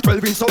sweet her. The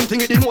 12 in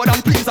something, it did more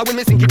than please her when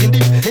me sink it in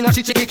deep in a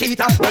chicky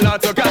kita. Well, I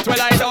took that,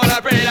 well, I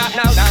don't pray that.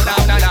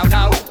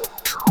 Now.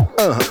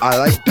 I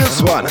like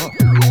this one.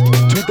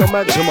 To the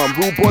maximum,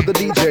 Rude Boy the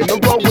DJ, no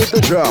go with the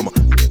drum.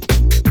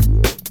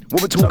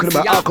 What we're talking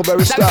about,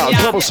 Huckleberry Style,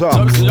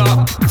 Troublesome.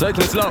 Take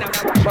it slow.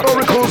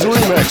 Oracle's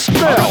remix,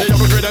 now.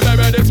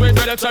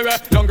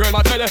 Young girl,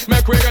 my telly,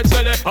 make we get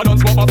silly. I don't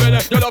smoke my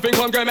belly, you loving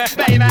come get me,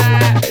 baby.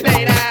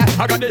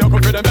 I got the yoke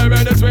for them,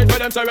 baby, this sweet for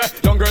them, sorry.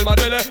 Young girl, my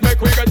telly,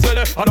 make we get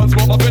silly. I don't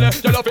smoke my belly,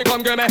 you loving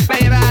come get me,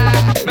 baby.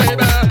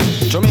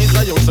 To me, it's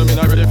a youth, so me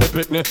not ready for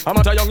picnic. I'm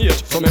at a young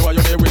age, so me why you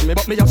here with me.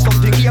 But me have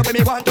something here when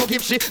me want to give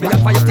shit. Me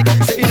have fire stick,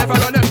 say it never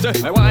run empty.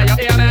 Me why you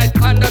hear me,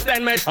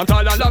 understand me. I'm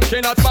tall and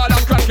lanky, not small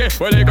and cranky.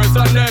 Well, they go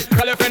Sunday,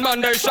 California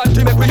Monday,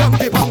 shanty, make we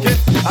younky punky.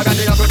 I got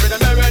the young for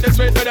them, baby, this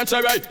sweet for them,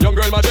 cherry. Young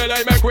girl, my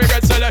jelly, make we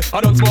get silly. I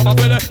don't smoke my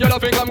belly, you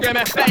loving come get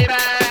me, baby,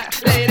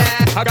 lady.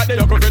 I got the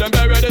young for them,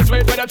 baby, this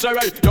sweet for them,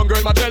 cherry. Young girl,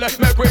 my jelly,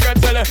 make we get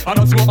silly. I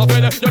don't smoke my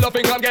belly, you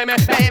loving come get me,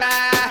 baby.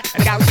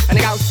 And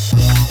it goes.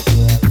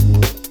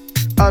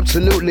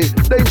 Absolutely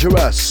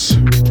dangerous.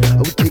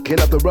 Are we kicking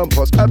up the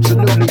rumpus?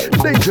 Absolutely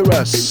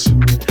dangerous.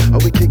 Are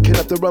we kicking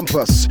up the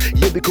rumpus?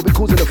 Yeah, we could be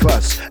causing a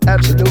fuss.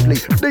 Absolutely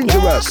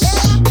dangerous.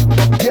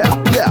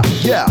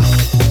 Yeah.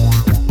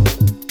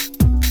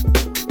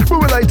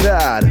 Move it like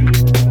that.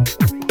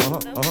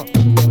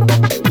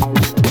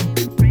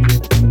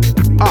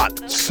 Art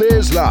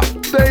Sizzler,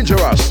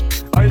 dangerous.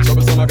 I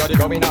trouble some, I got it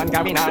going on.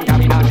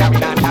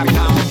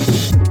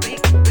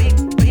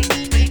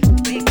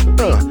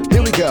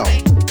 Here we go.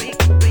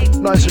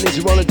 Nice and easy,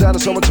 rolling down the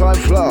summertime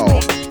flow.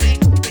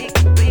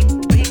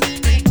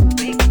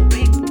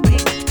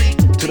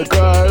 To the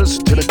girls,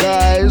 to the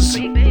guys,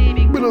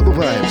 below the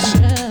vibes.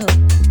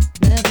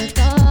 Never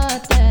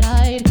thought that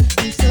I'd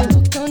be so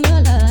hooked on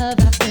your love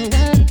after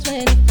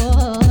 124.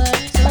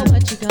 So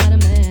what, you got a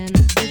man?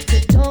 If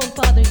it don't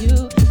bother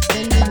you,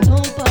 then it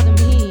don't bother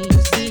me. You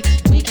see,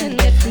 we can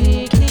get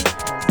freaky.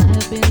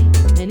 I've been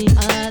many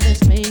other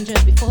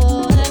strangers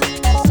before.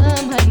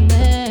 Some I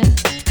met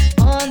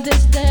on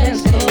this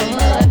dance floor.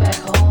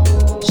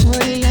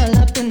 Shorty all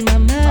up in my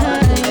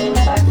mind.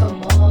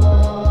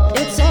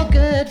 It's all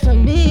good for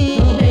me.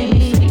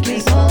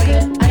 It's all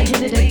good. I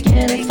hit it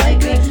again. It's like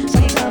good.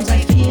 Sometimes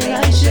I feel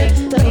I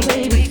should. The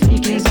way we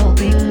freak is all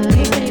good.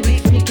 The way we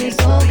freak is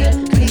all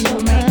good. 'Cause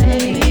you're my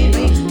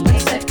baby. My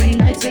second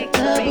night's a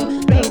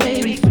taboo. The way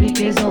we freak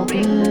is all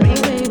good. The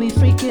way we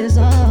freak is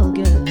all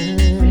good.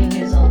 Freak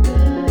is all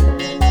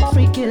good.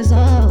 Freak is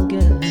all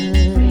good.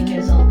 Freak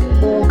is all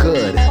good. All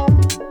good.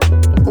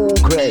 All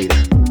great.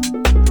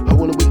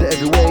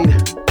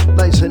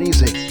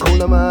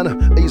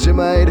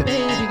 made.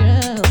 Baby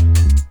girl,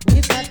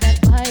 we've got that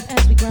vibe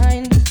as we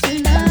grind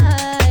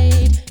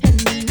tonight, and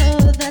you know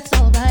that's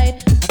alright.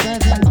 Our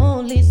brother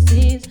only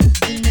sees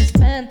in his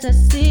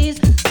fantasies,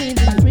 seen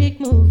the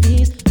freak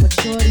movies, what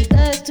shorty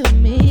does to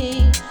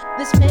me.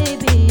 This may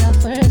be our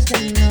first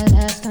and our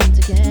last time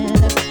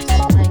together,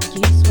 so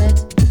Nike sweat,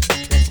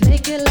 let's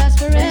make it last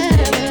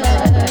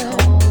forever.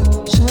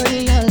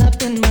 Shorty all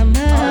up in my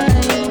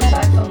mind,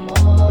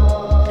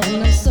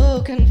 and I'm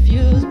so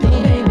confused,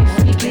 baby.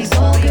 Freak is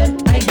all good,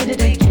 I did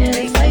it again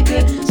if I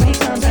could.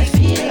 Sometimes I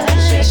feel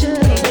I should.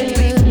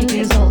 Baby, freak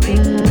is all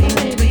good,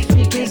 baby,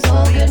 freak is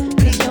all good,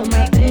 'cause you're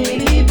my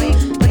baby boo.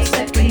 But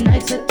second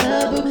night's a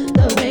taboo,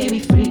 the way we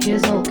freak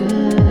is all good.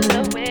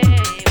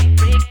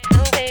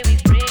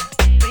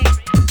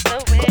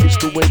 It's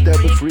the way that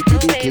we freaky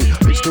dicky.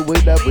 It's the way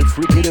that we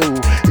freaky do.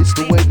 It's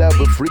the way that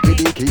we freaky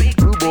dicky.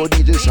 Blue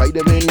body just hide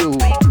the menu.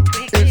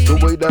 It's the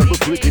way that we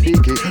freaky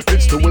dicky.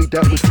 It's the way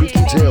that we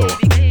freaky too.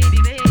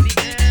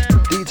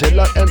 Detail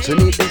like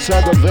Anthony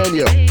inside the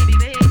venue.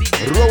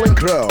 Rolling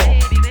Crow.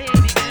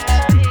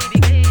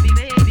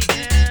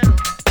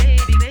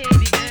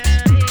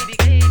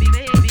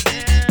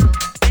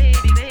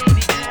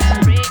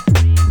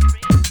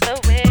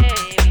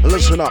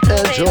 Listen up,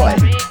 enjoy.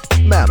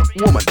 Man,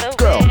 woman,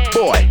 girl,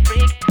 boy.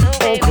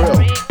 All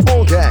crew,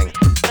 all gang.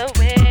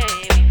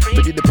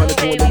 Biggie the Panic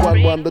on the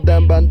 1-1, the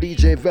damn band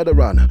DJ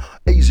veteran.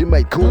 Easy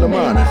mate, cool the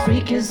man. The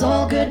freak is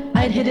all good,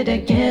 I'd hit it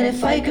again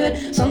if I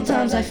could.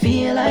 Sometimes I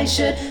feel I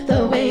should.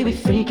 The way we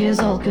freak is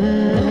all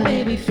good. The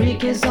way we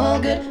freak is all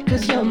good,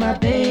 'cause you're my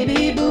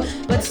baby boo.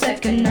 But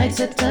second night's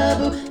a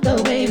taboo.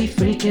 The way we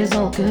freak is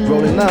all good.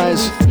 Rolling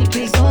nice. The freak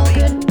is all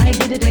good, I'd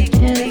hit it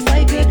again if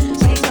I could.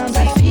 Sometimes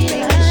I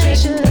feel I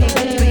should. The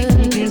way we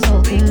freak is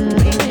all good.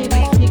 The way we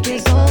freak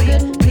is all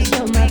good, 'cause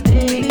you're my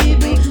baby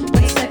boo.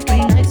 But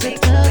second night's a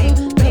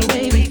taboo. The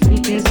way we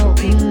freak is all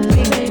good.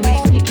 The way we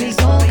freak is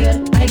all good,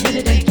 I did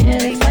it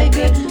again if I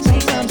could.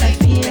 Sometimes I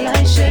feel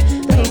I should.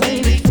 The way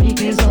we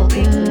freak is all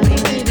good. The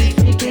way we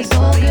freak is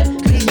all good,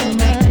 'cause you're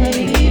my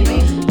baby.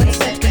 But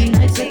second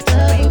night's a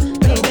taboo.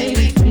 The way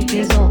we freak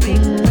is all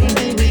good. The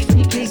way we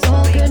freak is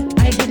all good,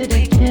 I did it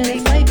again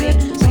if I could.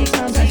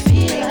 Sometimes I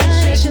feel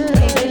I should.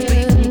 The way we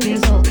freak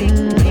is all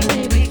good. The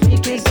way we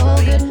freak is all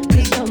good,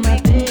 'cause you're my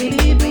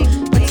baby.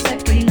 But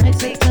second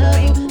night's a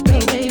taboo. The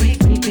way we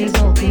freak is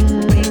all good.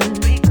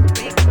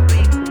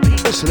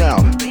 Listen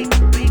out.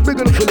 Big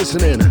enough for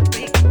listening.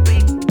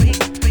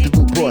 The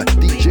good boy,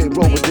 DJ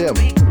roll with them.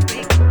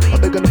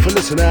 Big enough for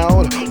listening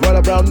out. Right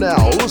about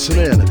now, listen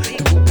in.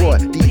 The good boy,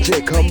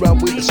 DJ come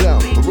round with the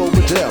sound. Roll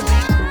with them.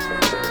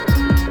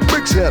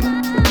 Mixing.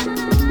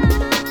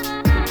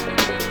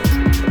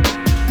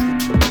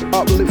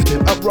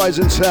 Uplifting,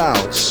 uprising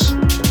sounds.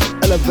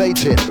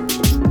 Elevating.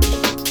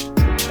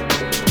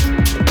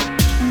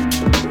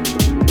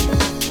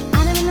 I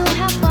never know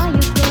how far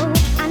you go.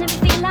 I never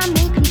feel I'm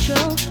in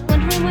control.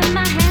 Wondering when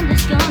my hand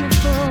is gonna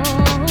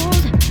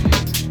fold.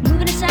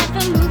 Moving aside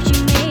from moves you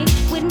make.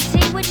 Wait and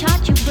see which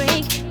heart you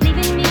break.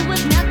 Leaving me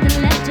with nothing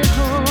left to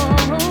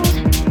hold.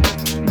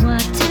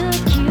 What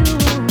took you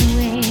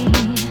away?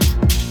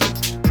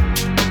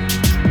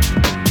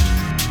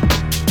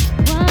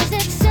 Was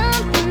it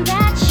something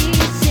that she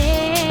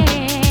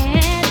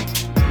said?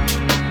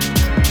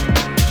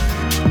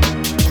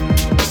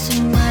 So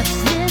what's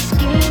this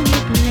game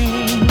you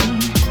play?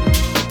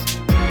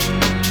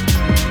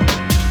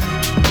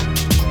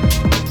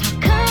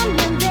 How come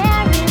you're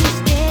there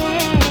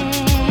instead?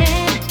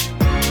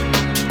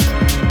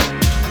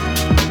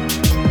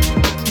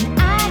 And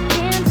I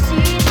can't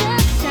see the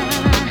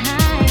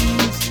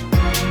signs.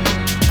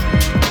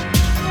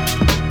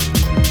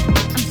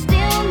 I'm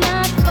still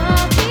not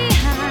far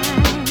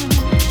behind.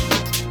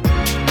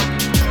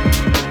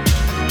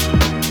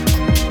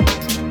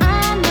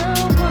 I'm the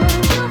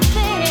one you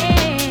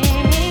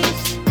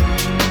face.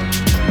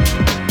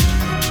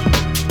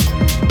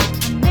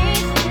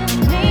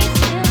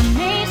 I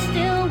may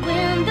still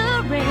win the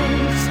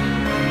race.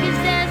 'Cause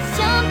there's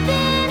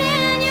something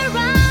in your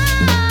eyes,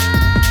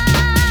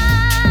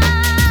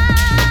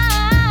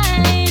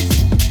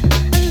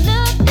 a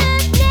look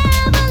that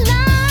never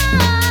lies.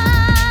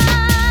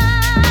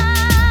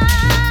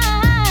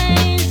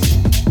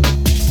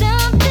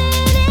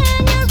 Something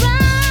in your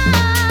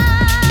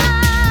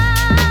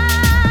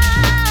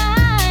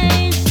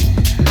eyes,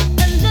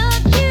 a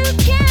look you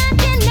can't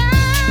deny.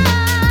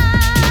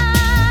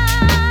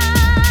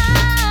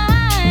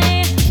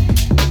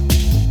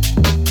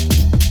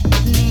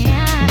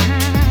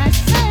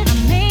 I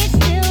may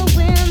still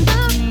win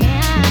the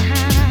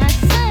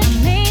race. I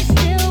may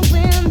still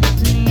win the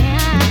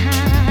race.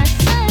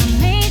 I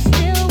may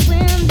still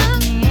win the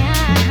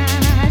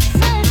race.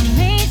 I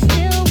may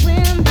still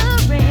win the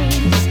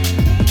race.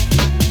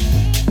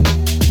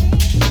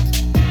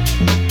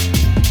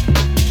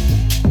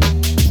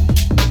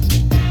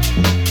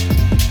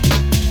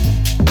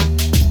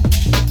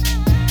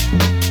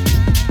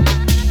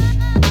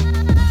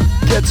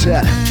 Get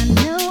set. I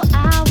know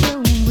I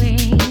will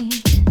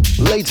wait.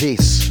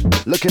 Ladies,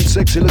 looking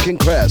sexy, looking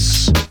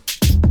crass.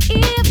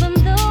 Even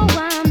though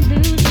I'm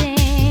losing,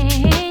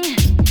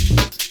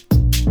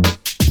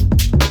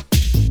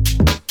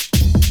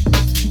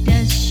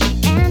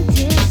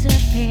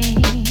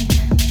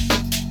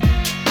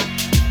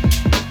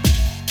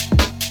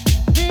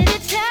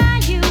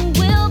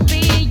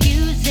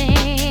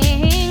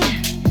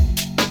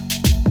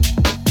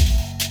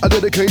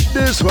 dedicate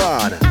this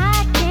one.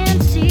 I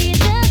can see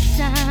the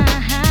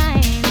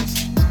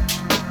signs.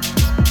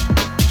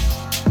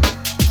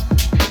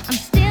 I'm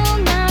still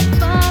not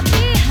far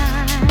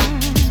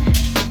behind,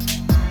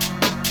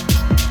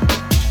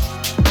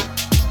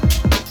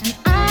 and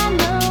I'm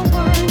the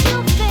one you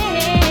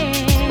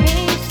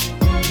face.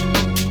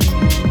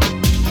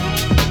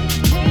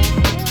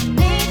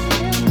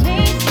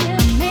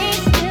 May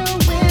still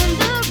win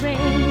the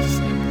race,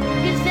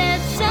 'cause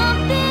there's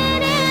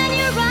something in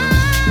your eyes,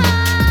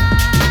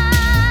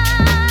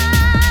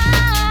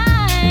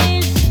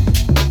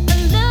 a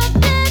look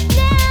that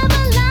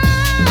never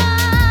lies.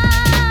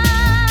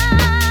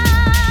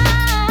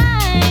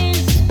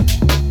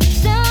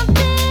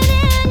 Something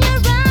in your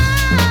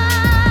eyes,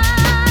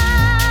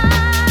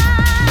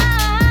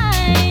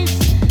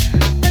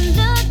 a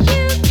look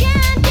you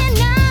can't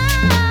deny.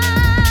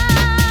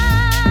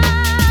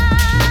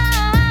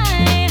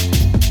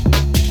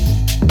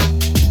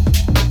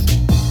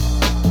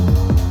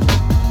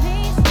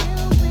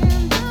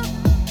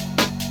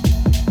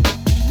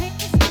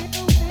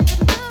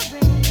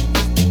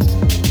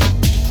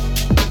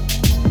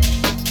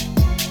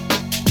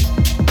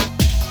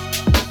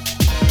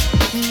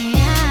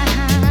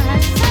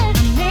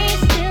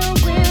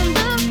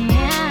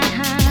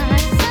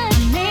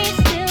 May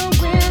still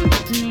win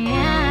the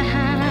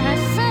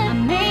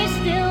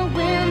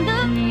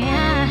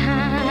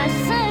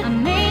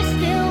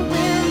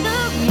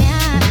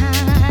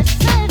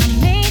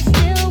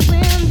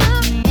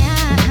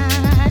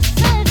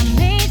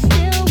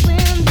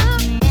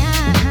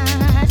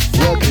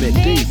Working it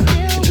deep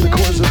into the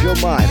corners of your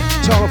mind.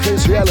 Time of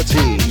face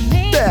reality.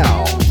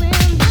 Down.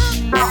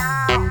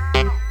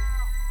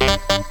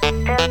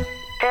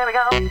 Here we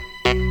go.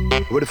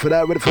 Ready for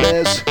that? Ready for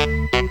this?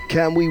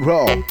 Can we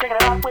roll? Check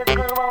it out with the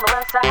groove on the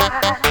west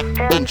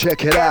side. Boom,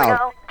 check it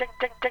out.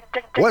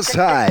 West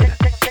side.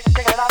 Check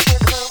it out with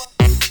the groove.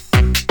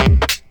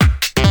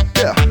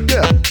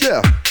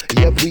 Yeah.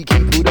 Yep, we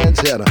keep who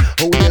dancing.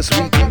 Oh yes,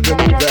 we keep the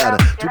move out.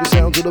 To the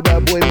sound of the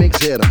bad boy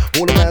mix it.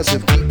 All the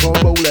massive keep on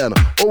rolling.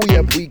 Oh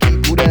yep, we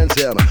keep who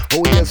dancing.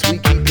 Oh yes, we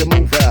keep the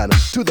move out.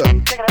 To the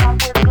Check it out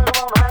with the groove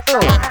on the west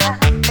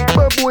side.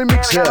 bad boy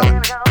mix it.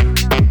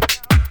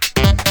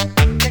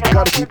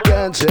 Gotta keep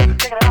dancing.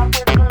 Check it out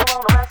with the groove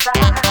on the west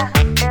side.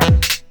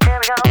 Here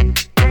we go.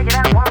 Check it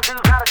out, 1, 2,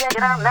 gotta check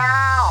it out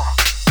now.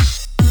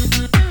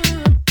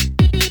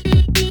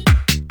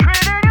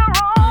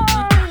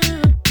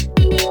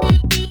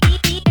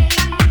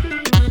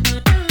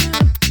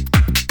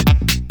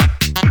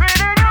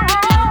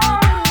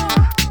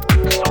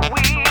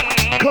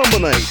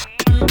 Combinate.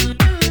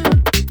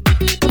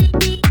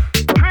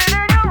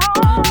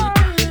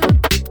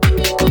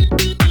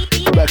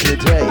 Back in the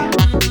day,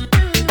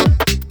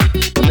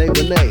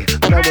 neighbor Nay,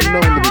 now we're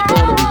known to be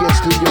born of the yes,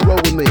 do you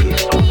roll with me?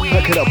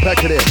 Pack it up,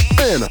 pack it in.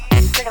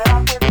 Check it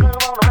out with the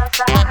groove on the west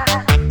side.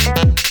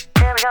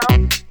 Here we go.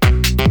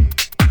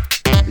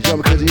 You jump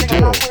because you do.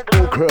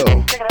 Full crew.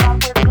 Check it out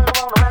with the groove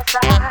on the west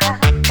side.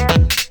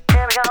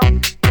 Here we go.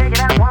 Check it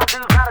out, 1, 2,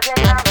 gotta check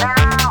it out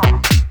now.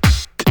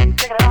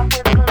 Check it out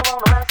with the groove on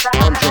the west side.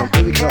 Conundrum,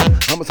 here we come.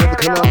 I'ma take the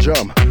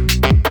conundrum.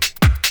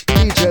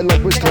 DJ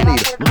like Bristol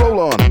need. Roll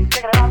on.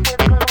 Check it out with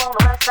the groove on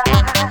the west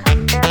side.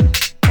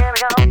 Here we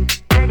go.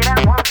 Check it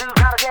out, 1, 2,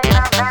 gotta check it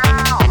out now.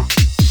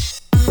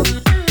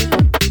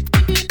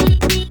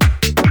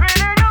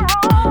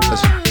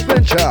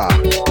 Venture.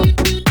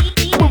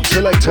 Boom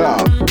selector.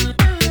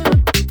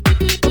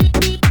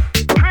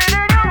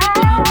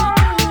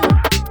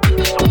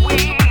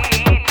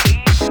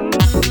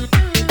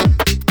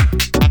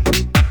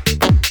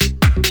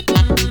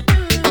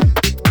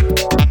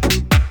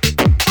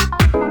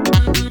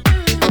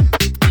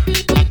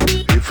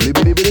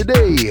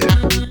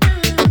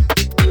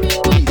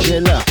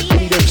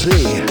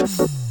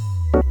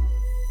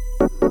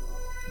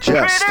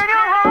 Just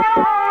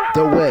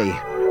the way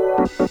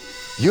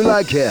you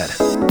like it.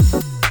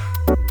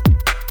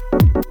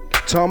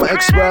 Tama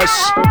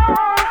Express,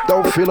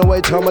 don't feel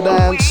away, Tama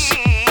Dance.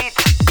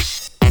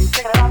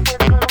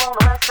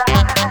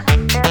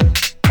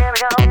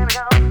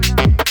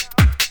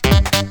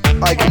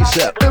 IQ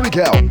set, there we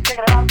go.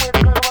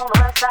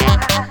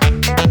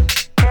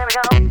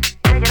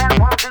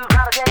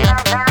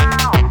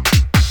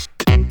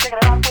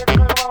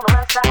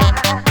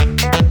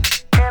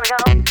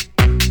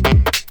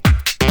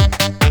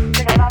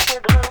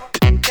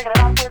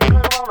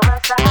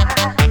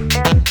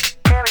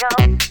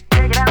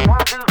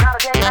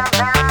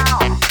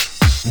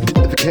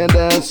 If you can't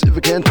dance, if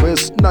you can't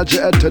twist, nudge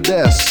your head to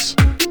this.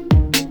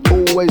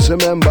 Always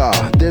remember,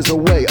 there's a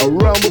way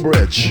around the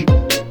bridge.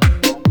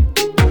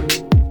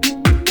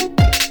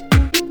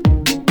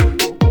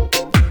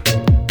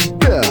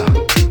 Yeah.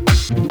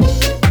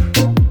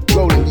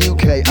 Rolling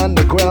UK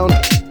underground,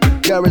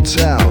 Garrett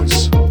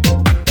Sounds.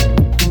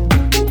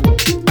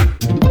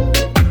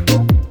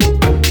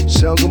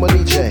 Sounds of my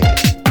DJ.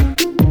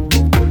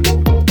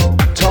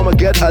 Tama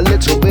get a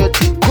little bit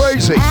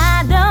crazy.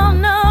 I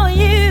don't know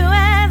you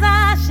as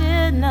I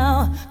should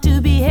know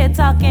to be here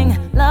talking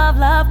love,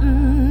 love.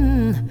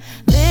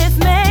 This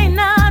may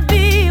not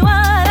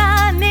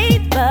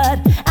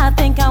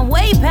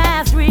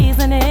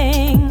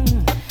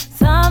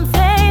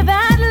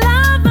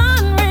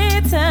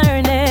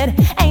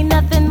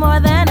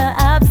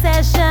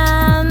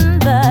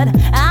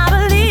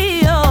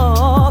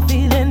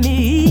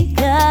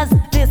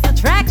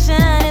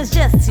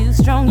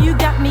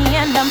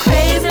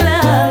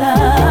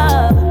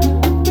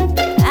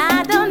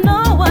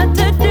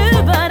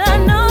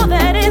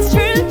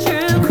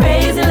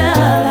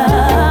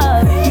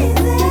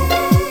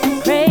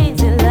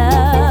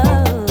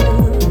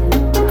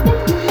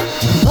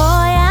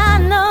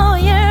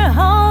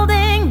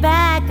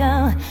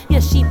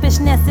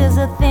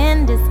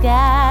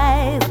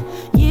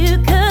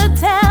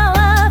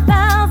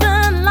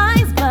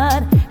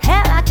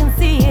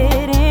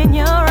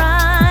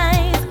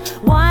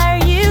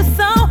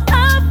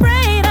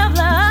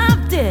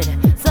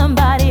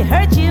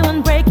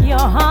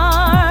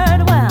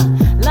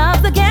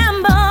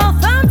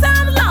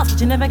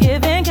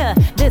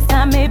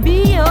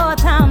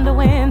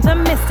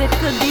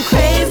could be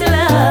crazy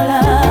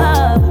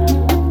love.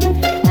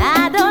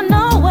 I don't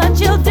know what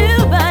you'll do,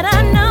 but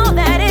I know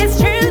that it's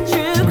true,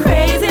 true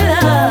crazy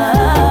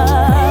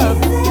love.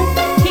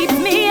 Keeps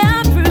me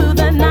up through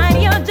the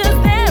night. You're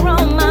just there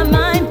on my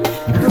mind.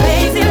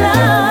 Crazy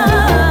love,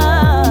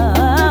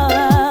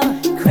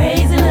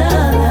 crazy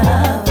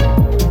love,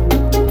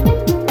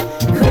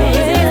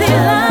 crazy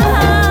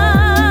love,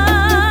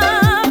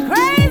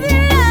 crazy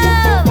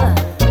love.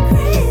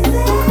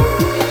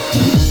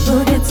 People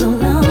get so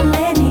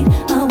lonely, need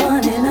a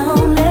one and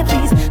only.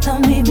 Please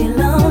don't leave me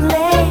lonely.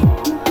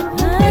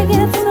 I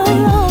get so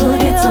lonely,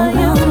 need a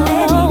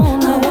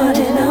one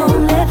and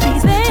only.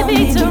 Please don't leave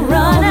me to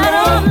run out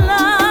on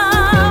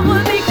love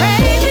would be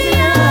crazy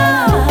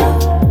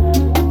love.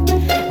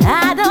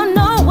 I don't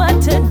know what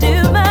to do,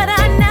 but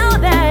I know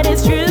that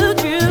it's true,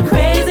 true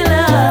crazy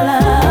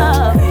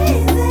love.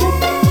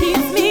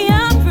 Keeps me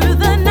up through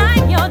the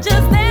night. You're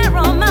just there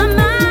on my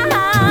mind.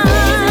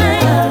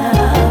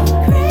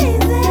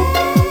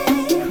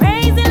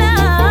 Crazy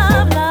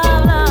love,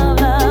 love, love,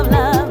 love,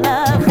 love,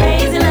 love.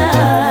 Crazy love.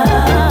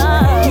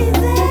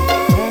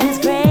 It's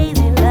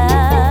crazy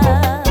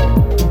love.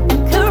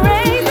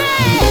 Crazy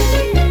love.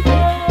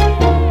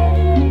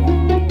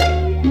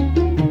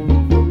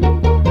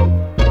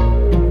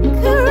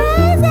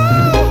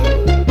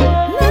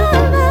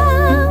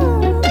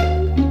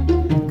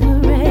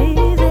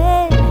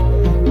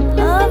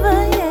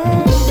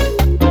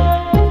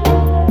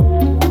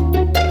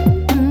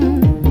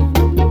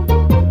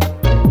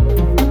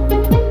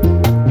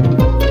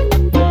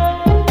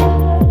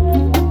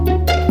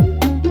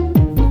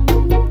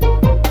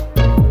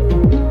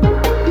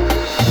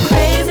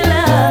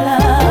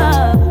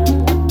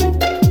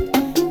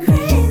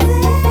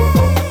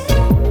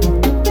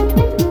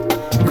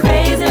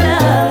 Crazy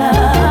love.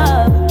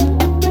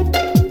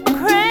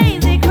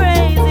 Crazy,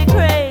 crazy,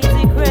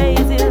 crazy,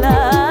 crazy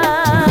love.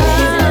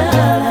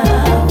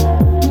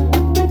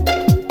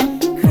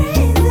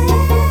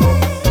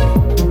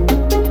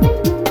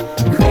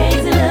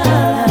 Crazy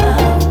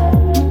love.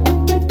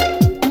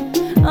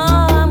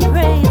 Oh, I'm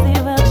crazy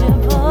about your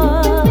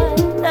boy.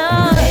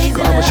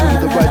 I'ma show you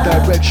the right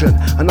direction,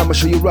 and I'ma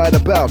show you right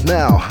about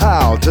now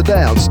how to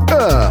dance.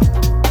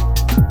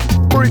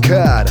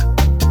 Breakhead.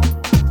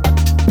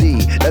 D,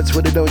 that's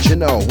what it don't you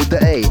know. With the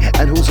A,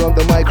 and who's on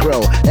the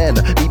micro? N,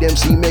 lead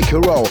MC make a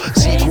roll.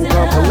 C, cool,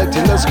 calm,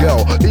 collecting, let's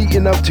go. E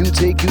enough to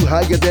take you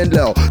higher than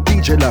low.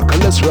 DJ Luck,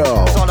 let's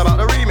roll. It's all about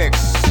the remix.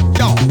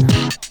 Yo.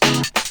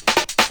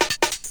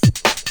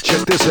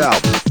 Check this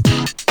out.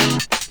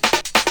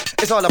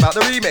 It's all about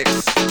the remix.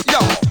 Yo.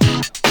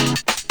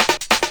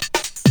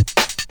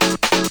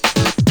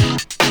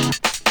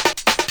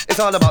 It's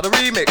all about the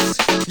remix.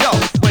 Yo,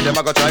 where them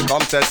I go try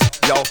come test.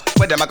 Yo,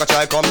 where them I go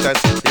try come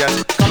test.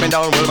 Yes, coming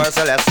down with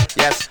Merciless.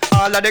 Yes,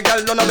 all of the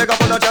girls don't big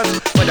up on the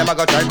chest. Where them I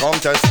go try come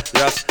test.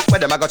 Yes, where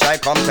them I go try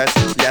come test.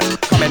 Yes,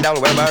 coming down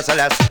with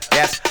Merciless.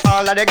 Yes,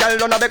 all of the girls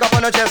don't big up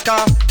on the chest.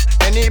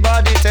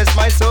 Anybody test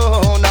my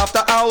soul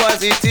after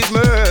hours, it is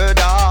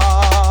murder.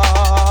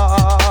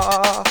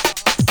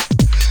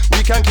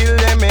 We can kill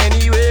them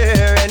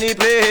anywhere, any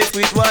place,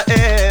 with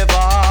whatever.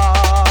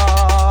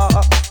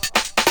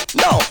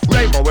 No,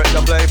 raver with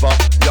the flavor,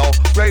 yo,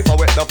 raver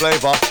with the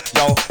flavor,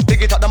 yo.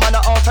 Dig it at the man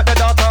out at the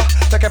daughter,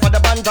 take it for the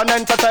band and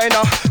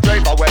entertainer.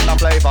 Raver with the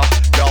flavor,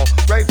 yo,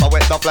 raver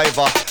with the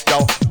flavor,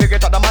 yo. Dig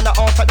it at the man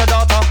out at the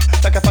daughter,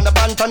 take it from the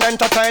band and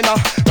entertainer.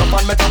 Up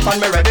on me, top on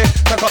me ready,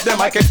 take up the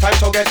mic, it's time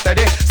to get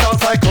steady.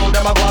 Sounds like cool,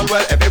 them a go on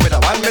well, every with a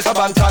one, Miss a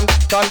band, tan,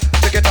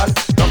 take it on.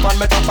 Up on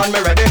me, top on me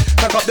ready,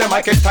 take up the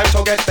mic, it's time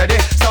to get steady.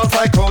 Sounds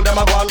like cool, them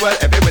a go on well,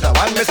 every with a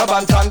one, Miss a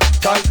band, tan,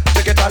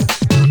 take it on.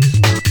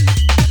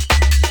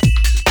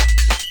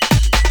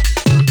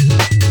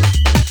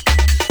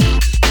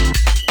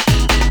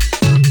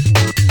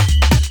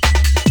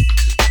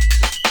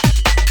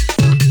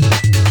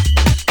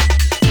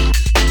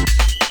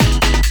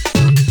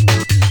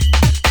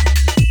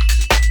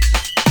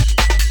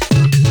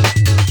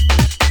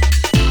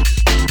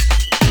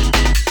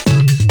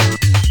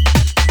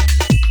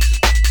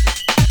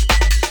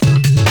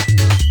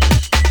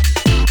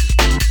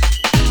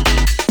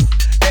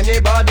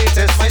 Anybody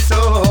test my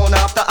soul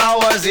after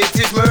hours, it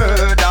is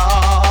murder.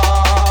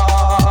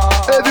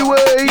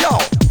 Anyway, yo,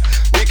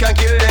 we can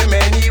kill them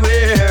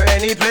anywhere,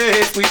 any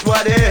place, with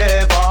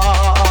whatever.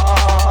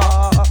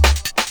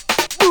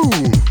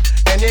 boom.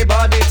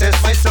 Anybody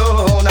test my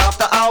soul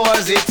after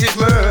hours, it is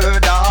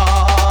murder.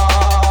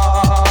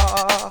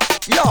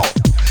 Yo,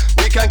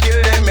 we can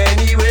kill them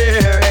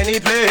anywhere, any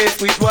place,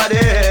 with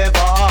whatever.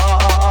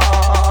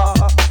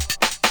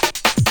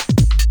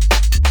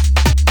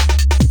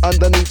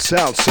 Underneath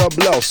sound,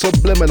 sub-low,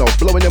 subliminal,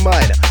 blowing your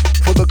mind.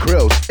 For the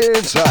crows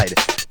inside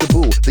the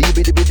boo, the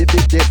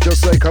dip,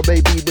 just like a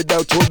baby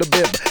without all the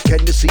bib.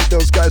 Can you see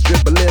those guys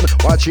dribbling,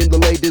 watching the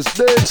ladies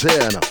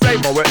dancing?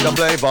 Raver with the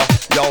flavor,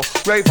 yo,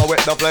 raver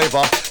with the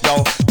flavor,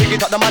 yo. Dig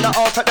it at the man out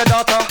at the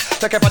daughter,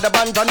 take it for the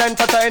band and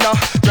entertainer.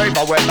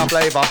 Raver with the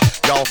flavor,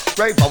 yo,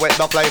 raver with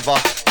the flavor,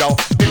 yo.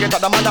 Dig it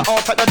at the man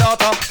out at the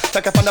daughter,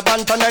 take it from the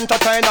band and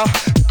entertainer.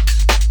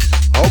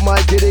 Oh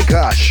my giddy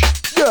gosh,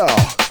 yo.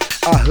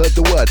 I heard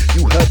the word,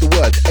 you heard the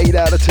word. 8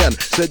 out of 10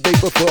 said they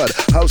preferred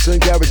house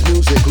and garage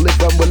music. Live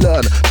and we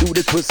learn, do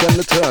the twist and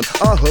the turn.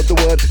 I heard the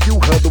word,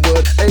 you heard the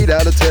word. 8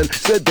 out of 10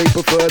 said they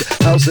preferred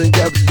house and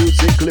garage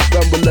music. Live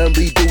and we learn,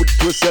 we do the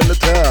twist and the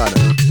turn.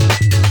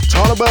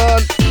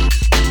 Taliban,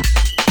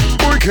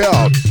 work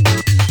out.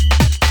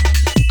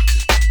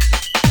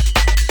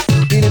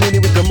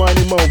 Meanie with the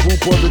mighty mo, Root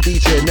Boy the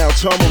DJ. Now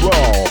Tom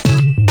roll.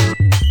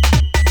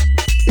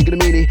 Igga the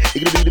meanie,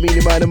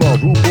 mighty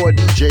mo, Root Boy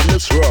DJ.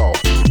 Let's roll.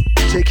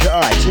 Take your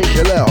I, take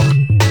your L.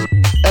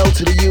 L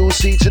to the U,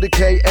 C to the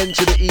K, N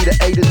to the E, the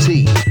A to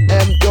T,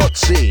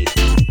 M.C.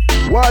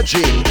 YG.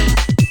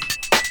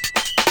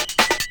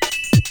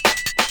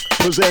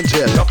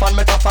 Presented. Tough on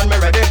me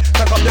ready.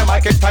 Pick up the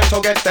mic, it's time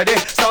to get steady.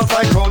 Sounds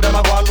like crew, them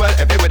a gone well.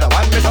 Every with a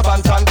one, miss a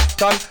band, ton,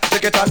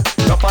 stick it on.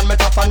 Tough on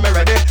me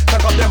ready.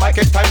 Pick up the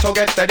mic, it's time to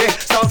get steady.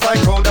 Sounds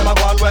like crew, them a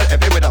gone well.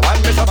 Every with a one,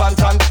 miss a band,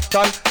 ton,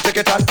 stick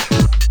it on.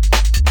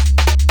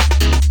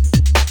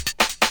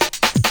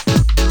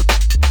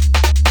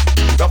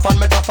 Tough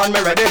on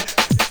me ready.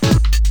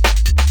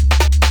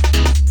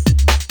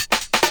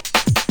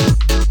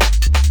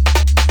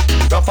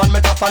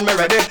 Tough on me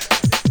ready.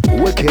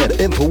 Wicked,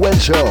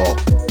 influential,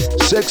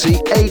 sexy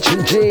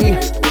H&G.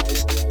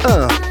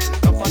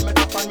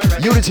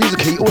 Unity's the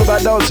key, all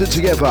about dancing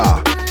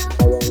together.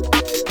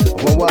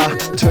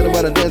 Turn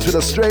around and dance with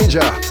a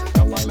stranger.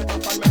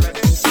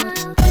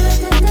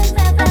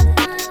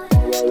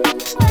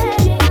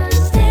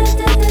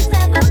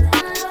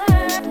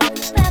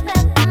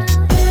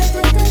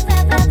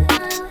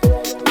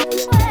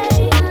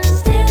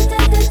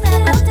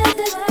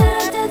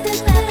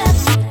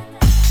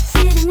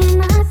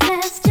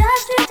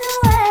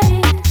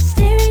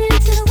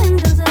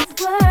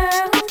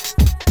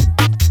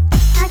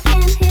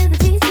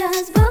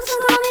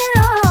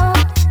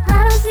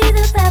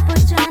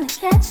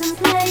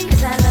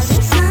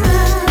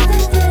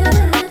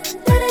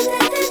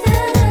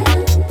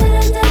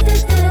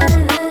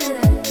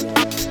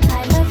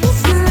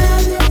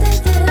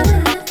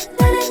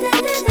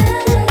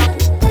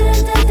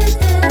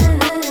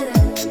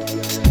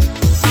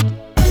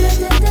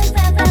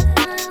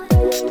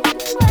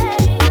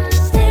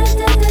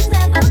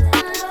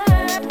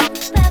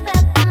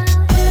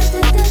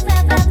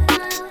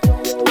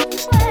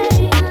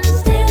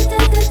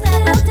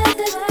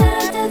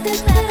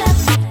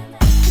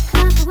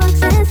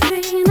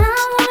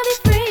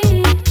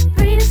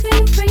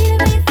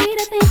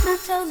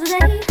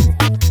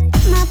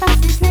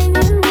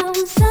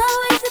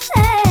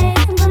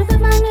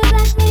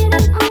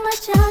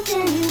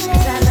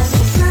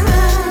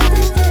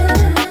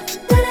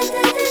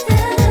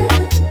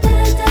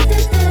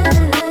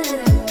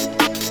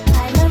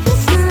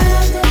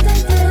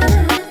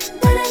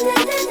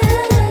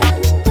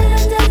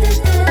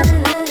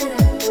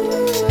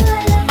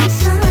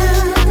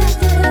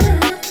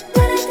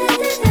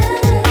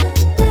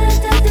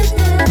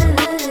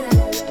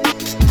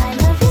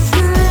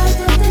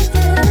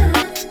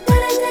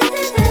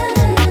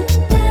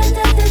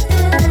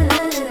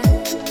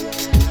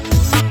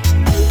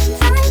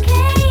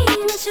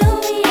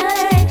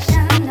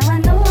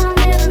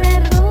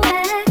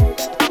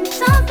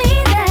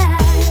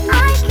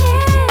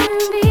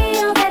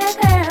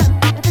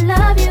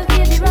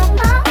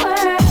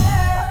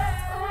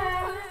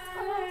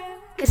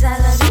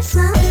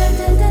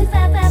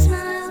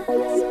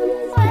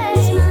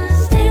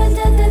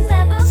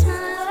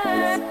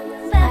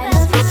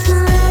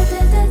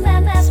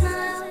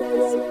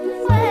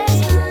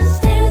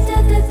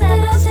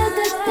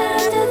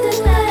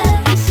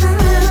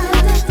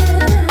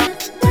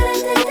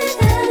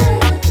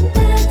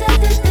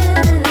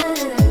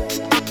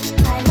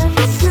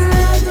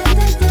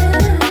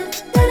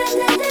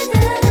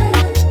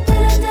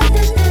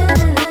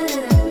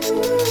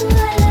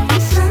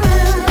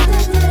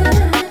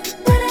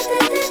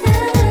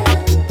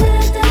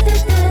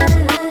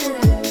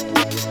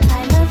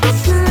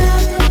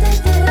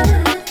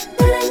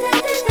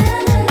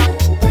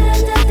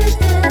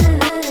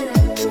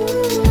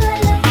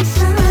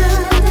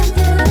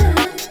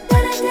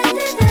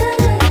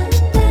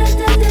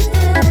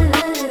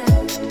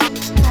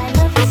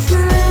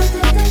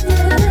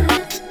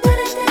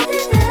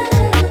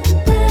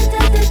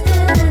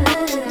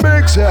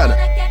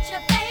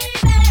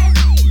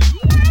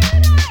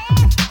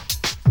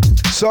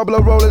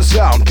 Sublo Rolling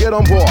Sound, get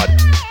on board.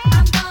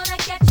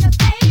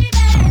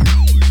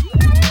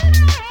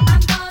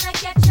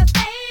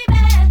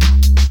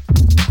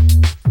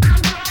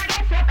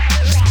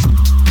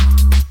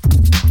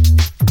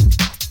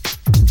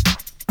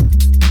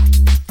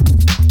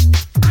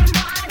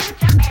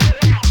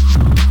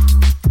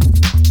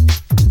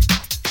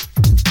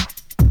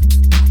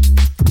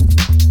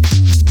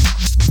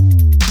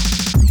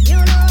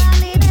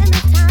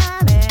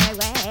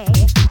 Away.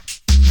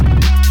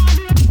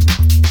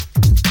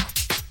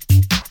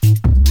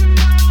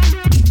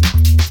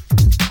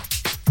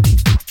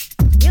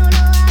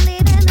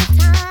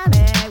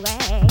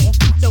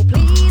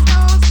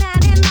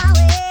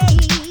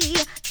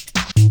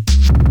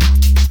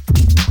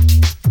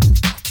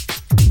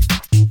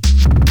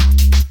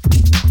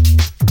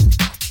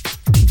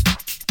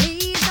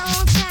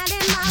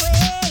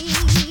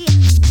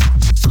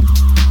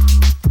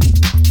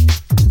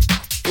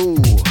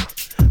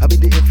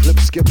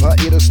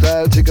 hear the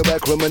style, take it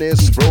back,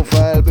 reminisce.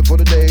 Profile before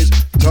the days,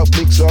 top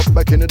mix up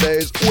back in the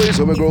days. Ways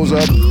when it grows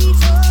up.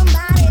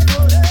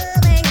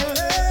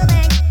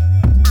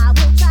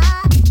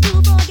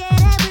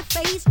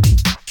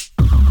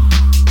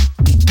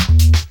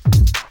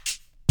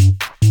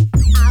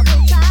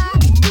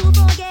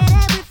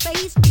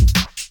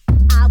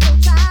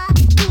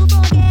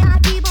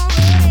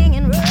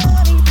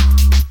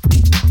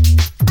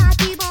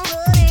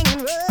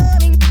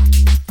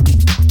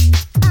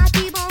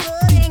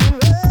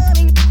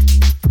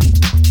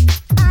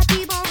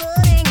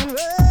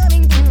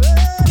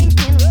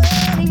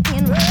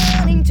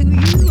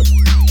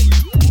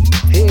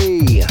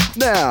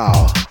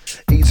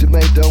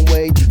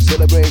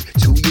 Celebrate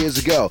 2 years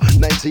ago,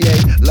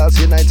 98, last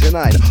year 99.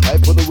 I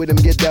put the rhythm,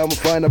 get down, we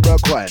find a bro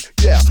crying.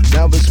 Yeah,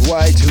 now it's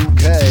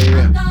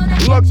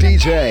Y2K. Look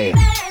DJ.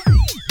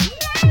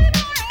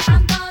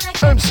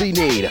 MC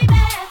Need.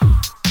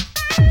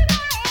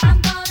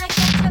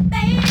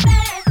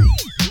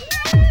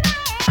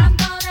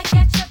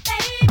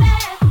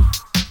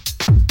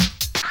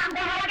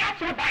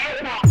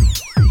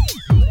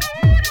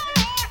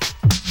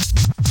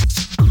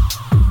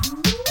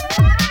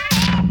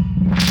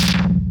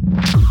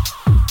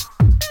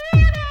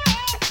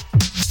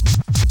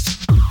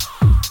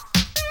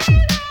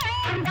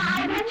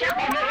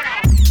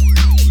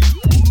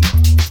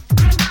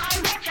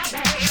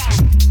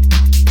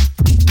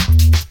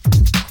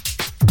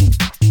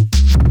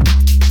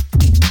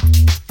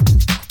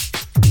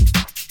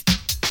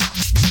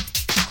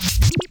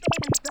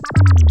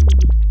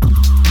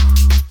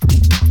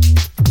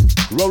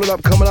 Rolling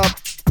up, coming up,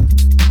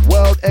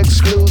 world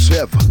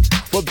exclusive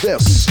for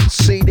this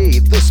CD,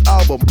 this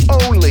album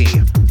only.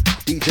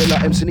 DJ La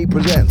MC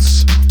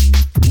presents.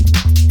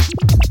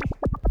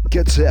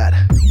 Get set.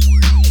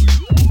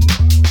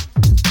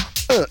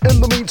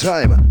 In the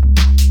meantime,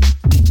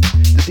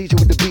 the DJ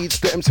with the beats,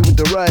 the MC with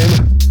the rhyme,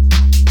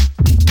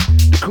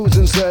 the crews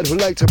inside who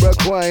like to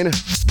rock wine,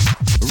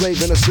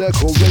 rave in a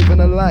circle, rave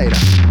in a line.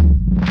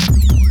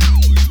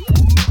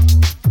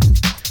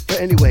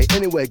 But anyway,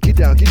 get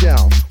down with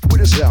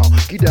the sound.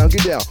 Get down,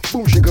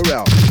 boom, shake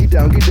around. Get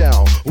down with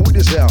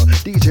the sound.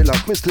 DJ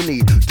Love, Mr.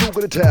 Need, talk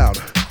of the town.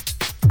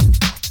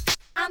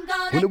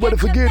 When the weather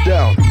forget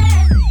down.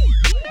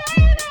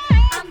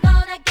 I'm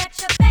gonna get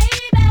you,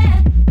 baby.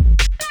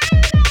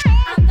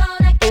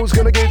 Who's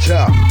gonna get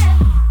ya?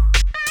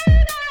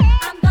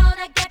 I'm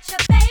gonna get you,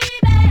 baby.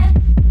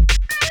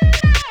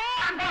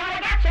 I'm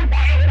gonna get you,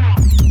 baby.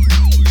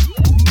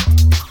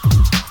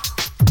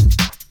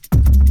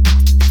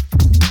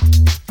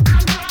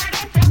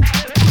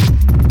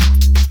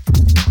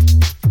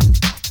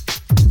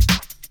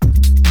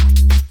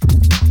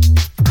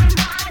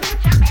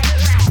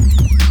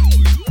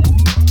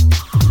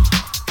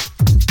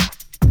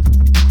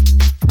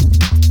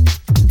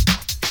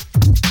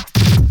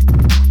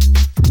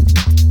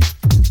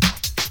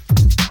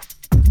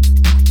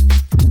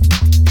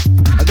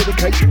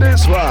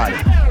 This one,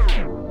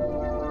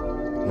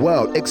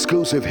 world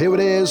exclusive, here it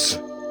is.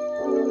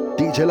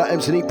 DJ La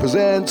MC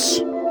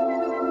presents.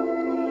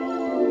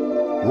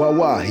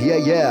 Wah,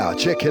 yeah,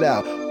 check it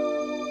out.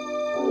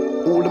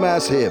 All the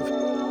massive.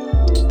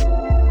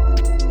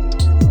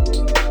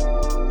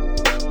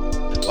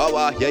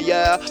 Wah,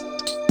 yeah.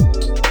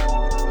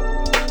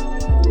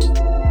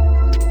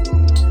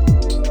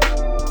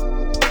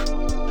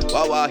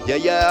 Wah,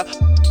 yeah.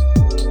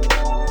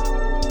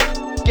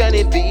 Can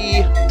it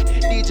be?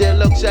 DJ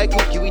looks like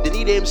Cookie with the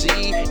need MC.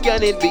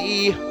 Can it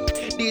be?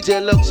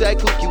 DJ looks like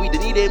Cookie with the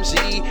need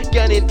MC.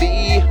 Can it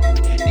be?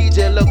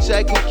 DJ looks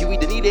like Cookie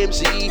with the need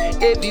MC.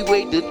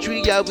 Heavyweight the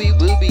three, yeah, we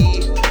will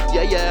be.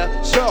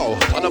 Yeah. So,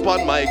 turn up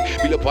on mic,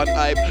 feel up on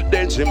hype.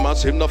 Dancing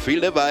massive, no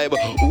feel the vibe.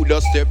 Who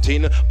just stepped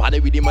in? Party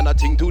with him and I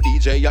think to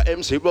DJ, yeah,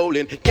 MC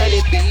rolling. Can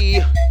it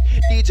be?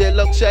 DJ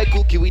looks like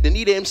Cookie with the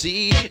need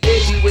MC.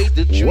 Heavyweight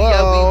the three,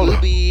 yeah, we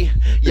will be.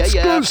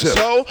 Yeah.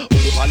 So,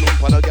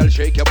 Oompa girl,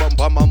 shake your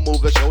bumper, man,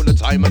 move your shoulder,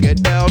 time I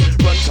get down.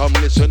 Run, come,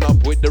 listen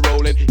up with the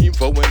rolling.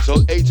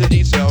 Influential A to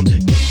D sound.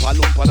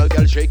 Oompa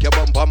girl, shake your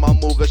bumper, man,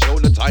 move your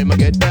shoulder, time I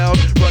get down.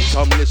 Run,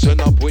 come, listen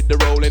up with the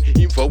rolling.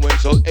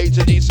 Influential A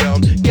to D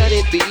sound. Can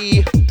it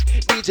be?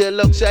 DJ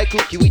looks like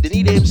Cookie with the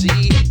need MC.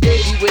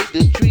 Heavyweight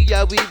the three,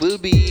 yeah, we will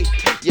be.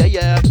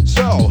 Yeah.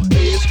 So,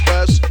 east,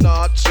 west,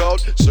 north,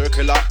 south,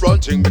 circular,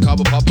 running, become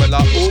popular.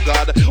 Oh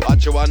God,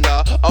 what you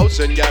wonder? House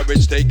and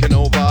garage taking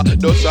over.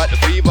 Just like the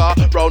fever,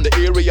 round the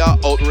area,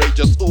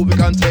 outrageous, uber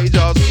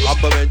contagious.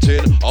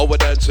 Implementing, how we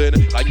dancing.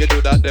 Can you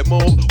do that? They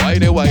move,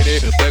 whiny.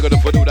 They're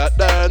gonna do that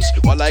dance.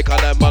 Well, like all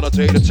them, man, I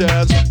take the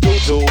chance.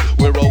 2-2,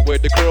 we're all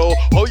with the crew.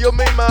 How you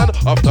mean, man?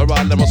 After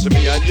all, them must be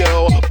me and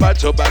you. Back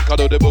to back, I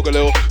do the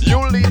boogaloo. You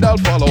lead, I'll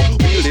follow.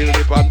 We lead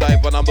dip and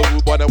dive, and I'm the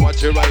rude boy that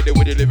want you right there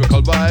with the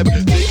lyrical vibe.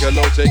 Take a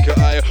low, take a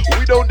high.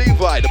 We don't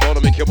divide, I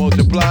wanna make you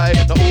multiply.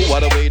 Now, oh,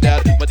 what a way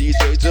that my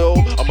DJ do.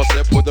 I'ma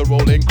step with the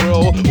rolling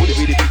crew. Who the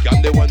big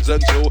and the ones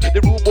and two. The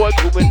rude boy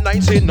moving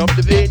 19 up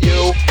the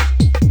venue.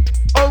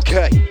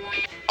 Okay,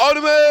 all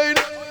the main.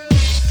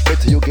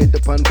 Better you get the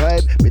pun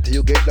vibe, better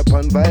you get the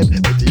pun vibe,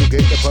 better you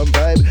get the pun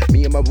vibe.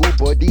 Me and my rude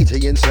boy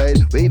DJ inside,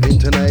 waving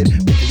tonight.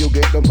 Better you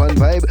get the pun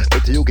vibe,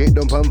 better you get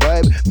the pun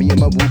vibe. Me and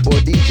my rude boy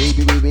DJ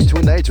be waving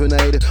tonight.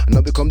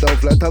 Now we come down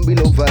flat and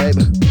below vibe.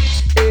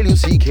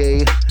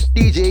 L-U-C-K,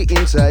 DJ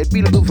inside,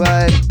 below the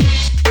vibe.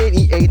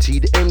 N-E-A-T,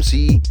 the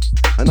MC,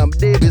 and I'm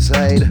there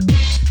beside.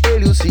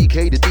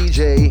 L-U-C-K, the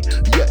DJ,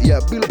 yeah,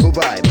 below the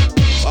vibe.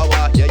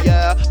 Wow, yeah.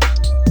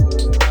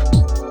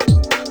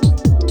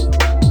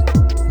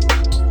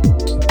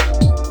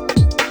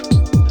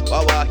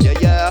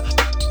 Yeah.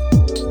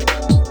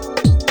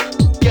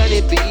 Can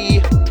it be?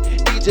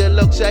 DJ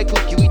looks like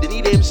cookie with the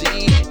need MC.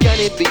 Can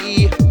it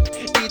be?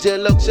 DJ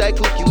looks like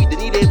cookie with the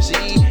need MC.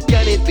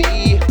 Can it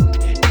be?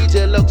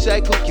 DJ looks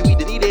like cookie with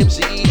the need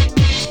MC.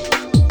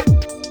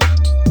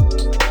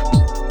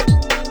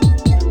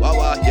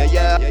 Wow,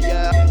 yeah.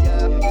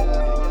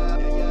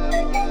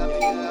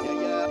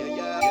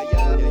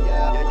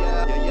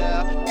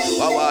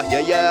 Wow,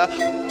 yeah.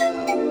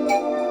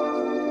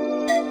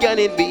 Can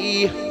it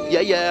be?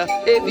 Yeah,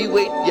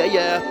 heavyweight,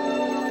 yeah.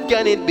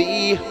 Can it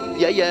be?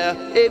 Yeah,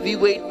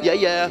 heavyweight,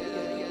 yeah.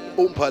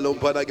 Oompa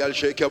loompa, the girl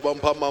shake your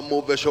bumper, man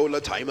move your shoulder,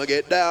 time to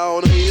get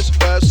down.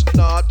 East, west,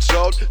 north,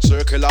 south,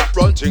 circle up,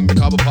 running,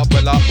 become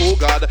popular. Oh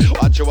God,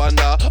 watch you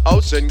wonder,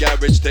 house and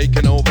garage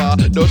taking over.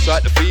 Don't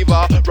like the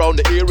fever, round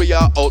the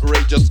area,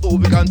 outrageous,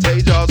 over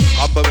contagious.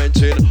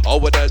 Complimenting, how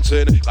we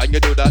dancing, can you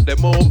do that, they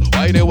move,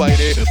 whiny,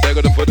 they're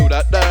gonna do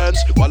that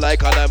dance. Well,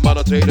 like all them man,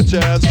 I'll take the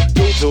chance.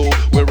 2-2,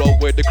 we're out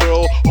with the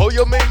crew. Oh,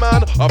 you mean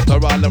man, after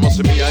all, there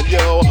must be me and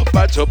you.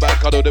 Back to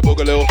back, I do the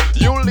boogaloo.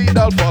 You lead,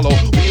 I'll follow,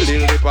 we'll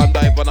dip and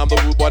dive, and I'm the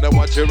rude boy that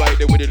wants you right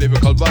there with the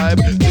lyrical vibe.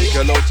 Take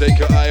a look, take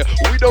your eye.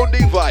 We don't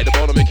divide, I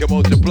wanna make you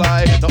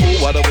multiply. Now,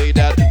 oh, what a way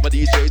that my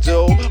DJ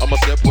do. I'ma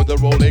step with the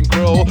rolling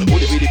crew. Who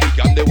the BDB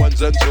and the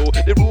ones and two.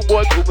 The rude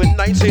boy grooving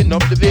 19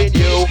 up the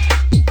venue.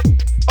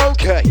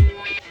 Okay,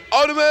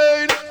 on the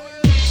main.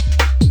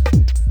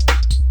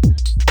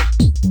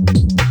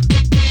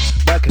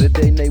 Back in the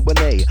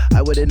day,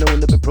 I would've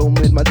known to be prone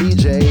with my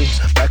DJ.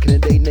 Back in the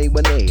day,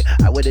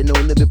 I would've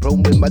known to be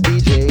prone with my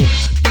DJ.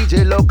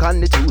 DJ look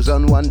on the 2s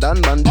and 1 done,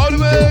 man. The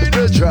DJ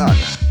Bertrand.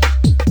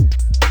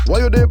 Why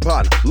you there,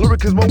 pan?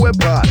 Lyric is my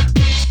weapon.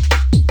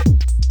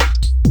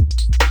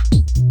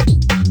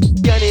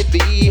 Can it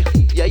be?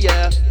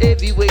 Yeah,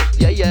 heavyweight,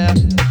 yeah.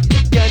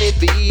 Can it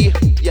be?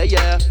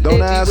 Yeah,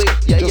 don't ask,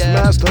 just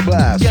master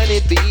blast. Can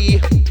it be?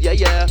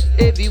 Yeah,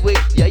 heavyweight,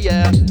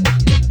 yeah.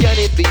 Can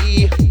it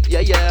be?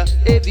 Yeah,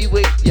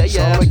 heavyweight, yeah.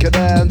 So make a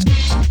dance.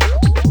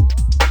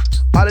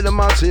 All in the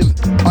massive,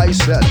 I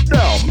said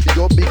down.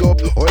 Big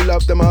up, I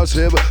love the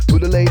massive. To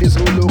the ladies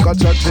who look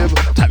attractive,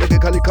 time to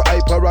get a little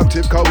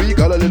hyperactive. Cause we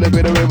got a little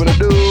bit of river to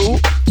do.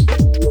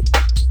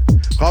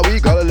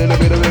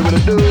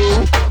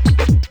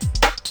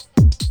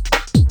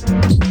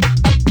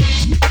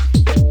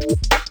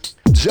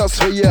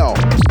 Just for you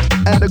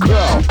and the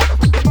crowd.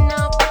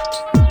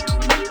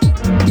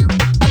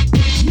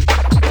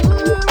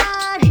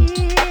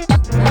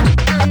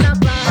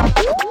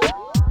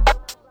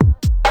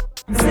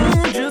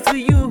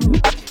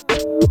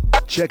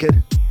 Check it,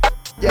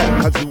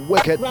 yeah, cause you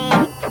wicked.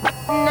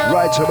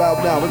 Right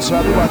about now, it's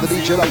time to ride the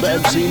DJ like the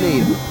MC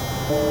need.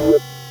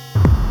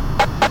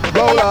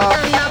 Roll up.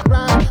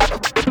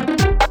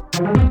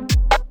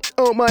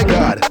 Oh my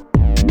God.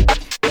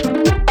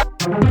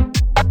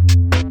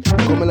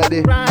 Come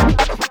lady.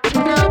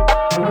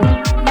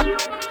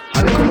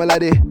 Honey, come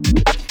lady.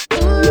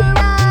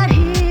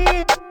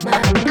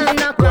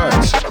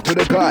 Girls, to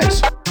the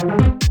guys.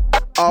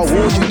 Oh,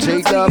 won't you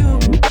take them?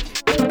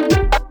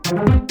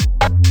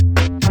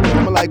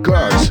 Like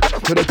girls,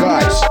 to the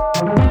guys.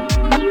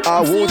 I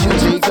want you to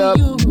take up.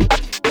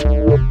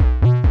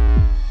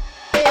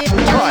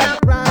 Time.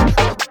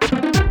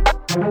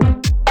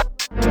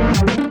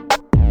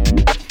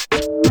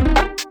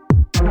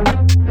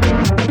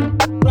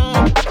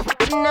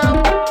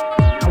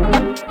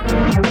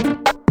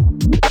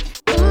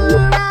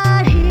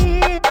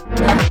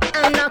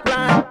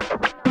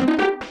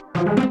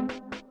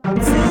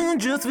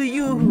 Just for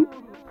you.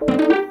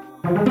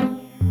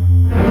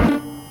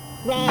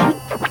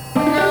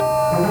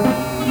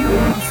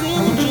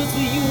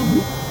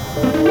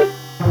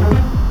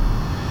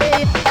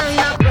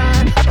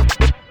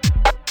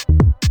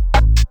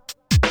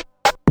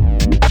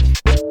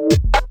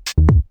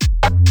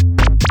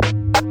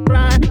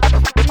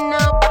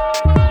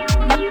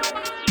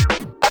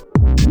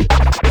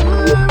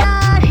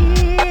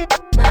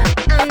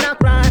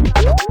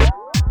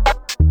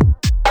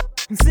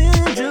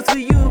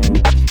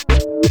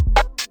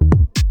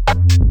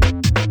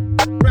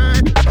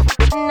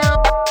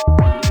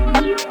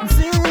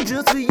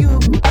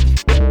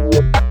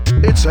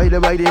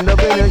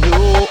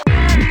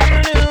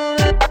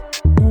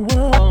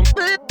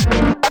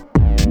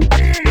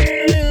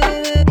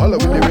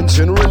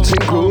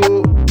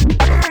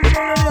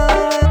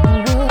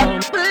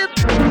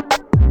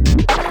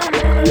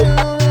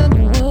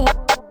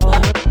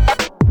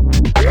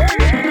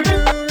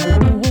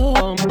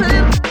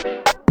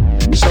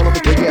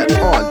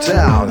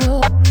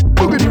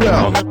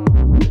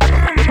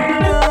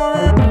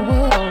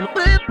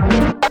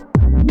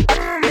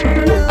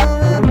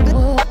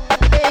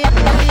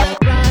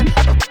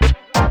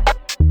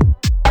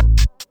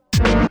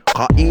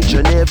 Each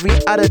and every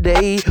other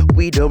day,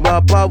 we don't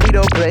rap or we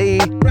don't play.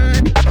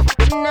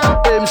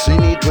 MC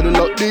Neat with a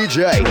lock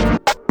DJ.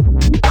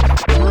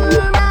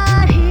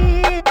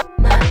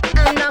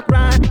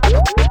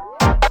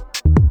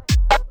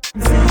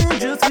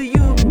 Just for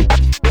you.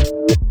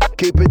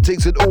 Keeping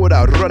things in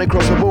order, running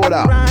across the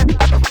border.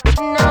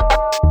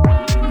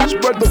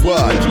 Spread the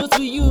word. Just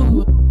for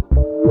you.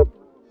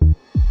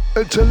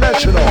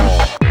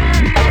 International.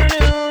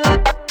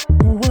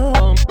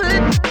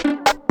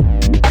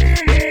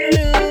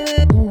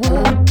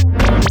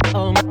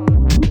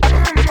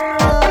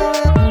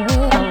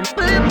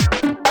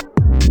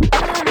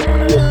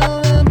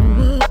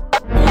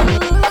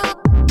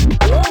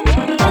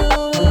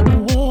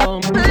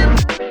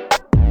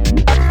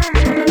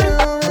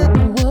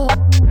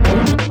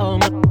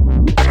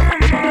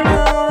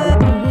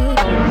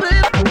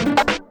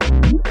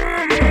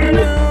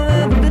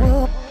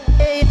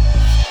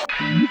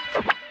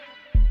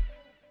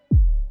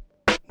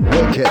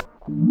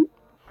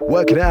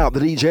 Work it out, the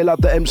DJ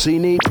Love the MC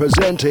Neat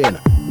presenting.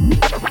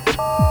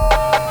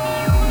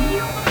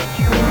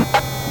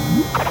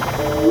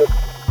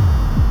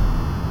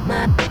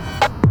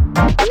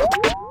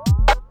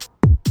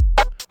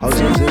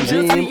 Zim zim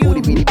zim,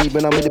 oodie beady beep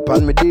when I'm in the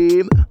pan with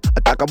them.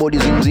 Attack about the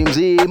zim zim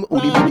zim,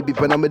 oodie beady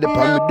beep when I'm in the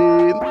pan with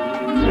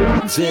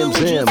them. Zim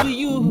zim.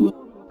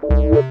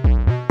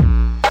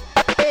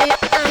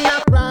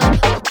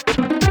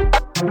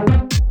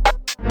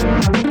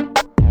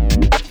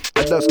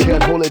 I just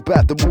can't hold it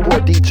back. The boy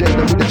DJ,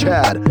 the with the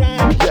Chad.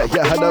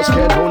 Yeah, I just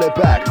can't hold it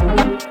back.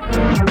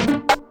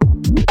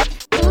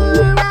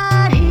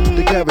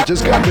 The Gavin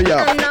just got me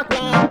up.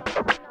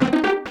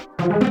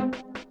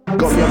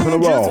 Got me up in a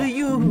roll.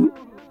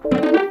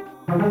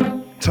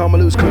 Time to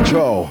lose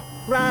control.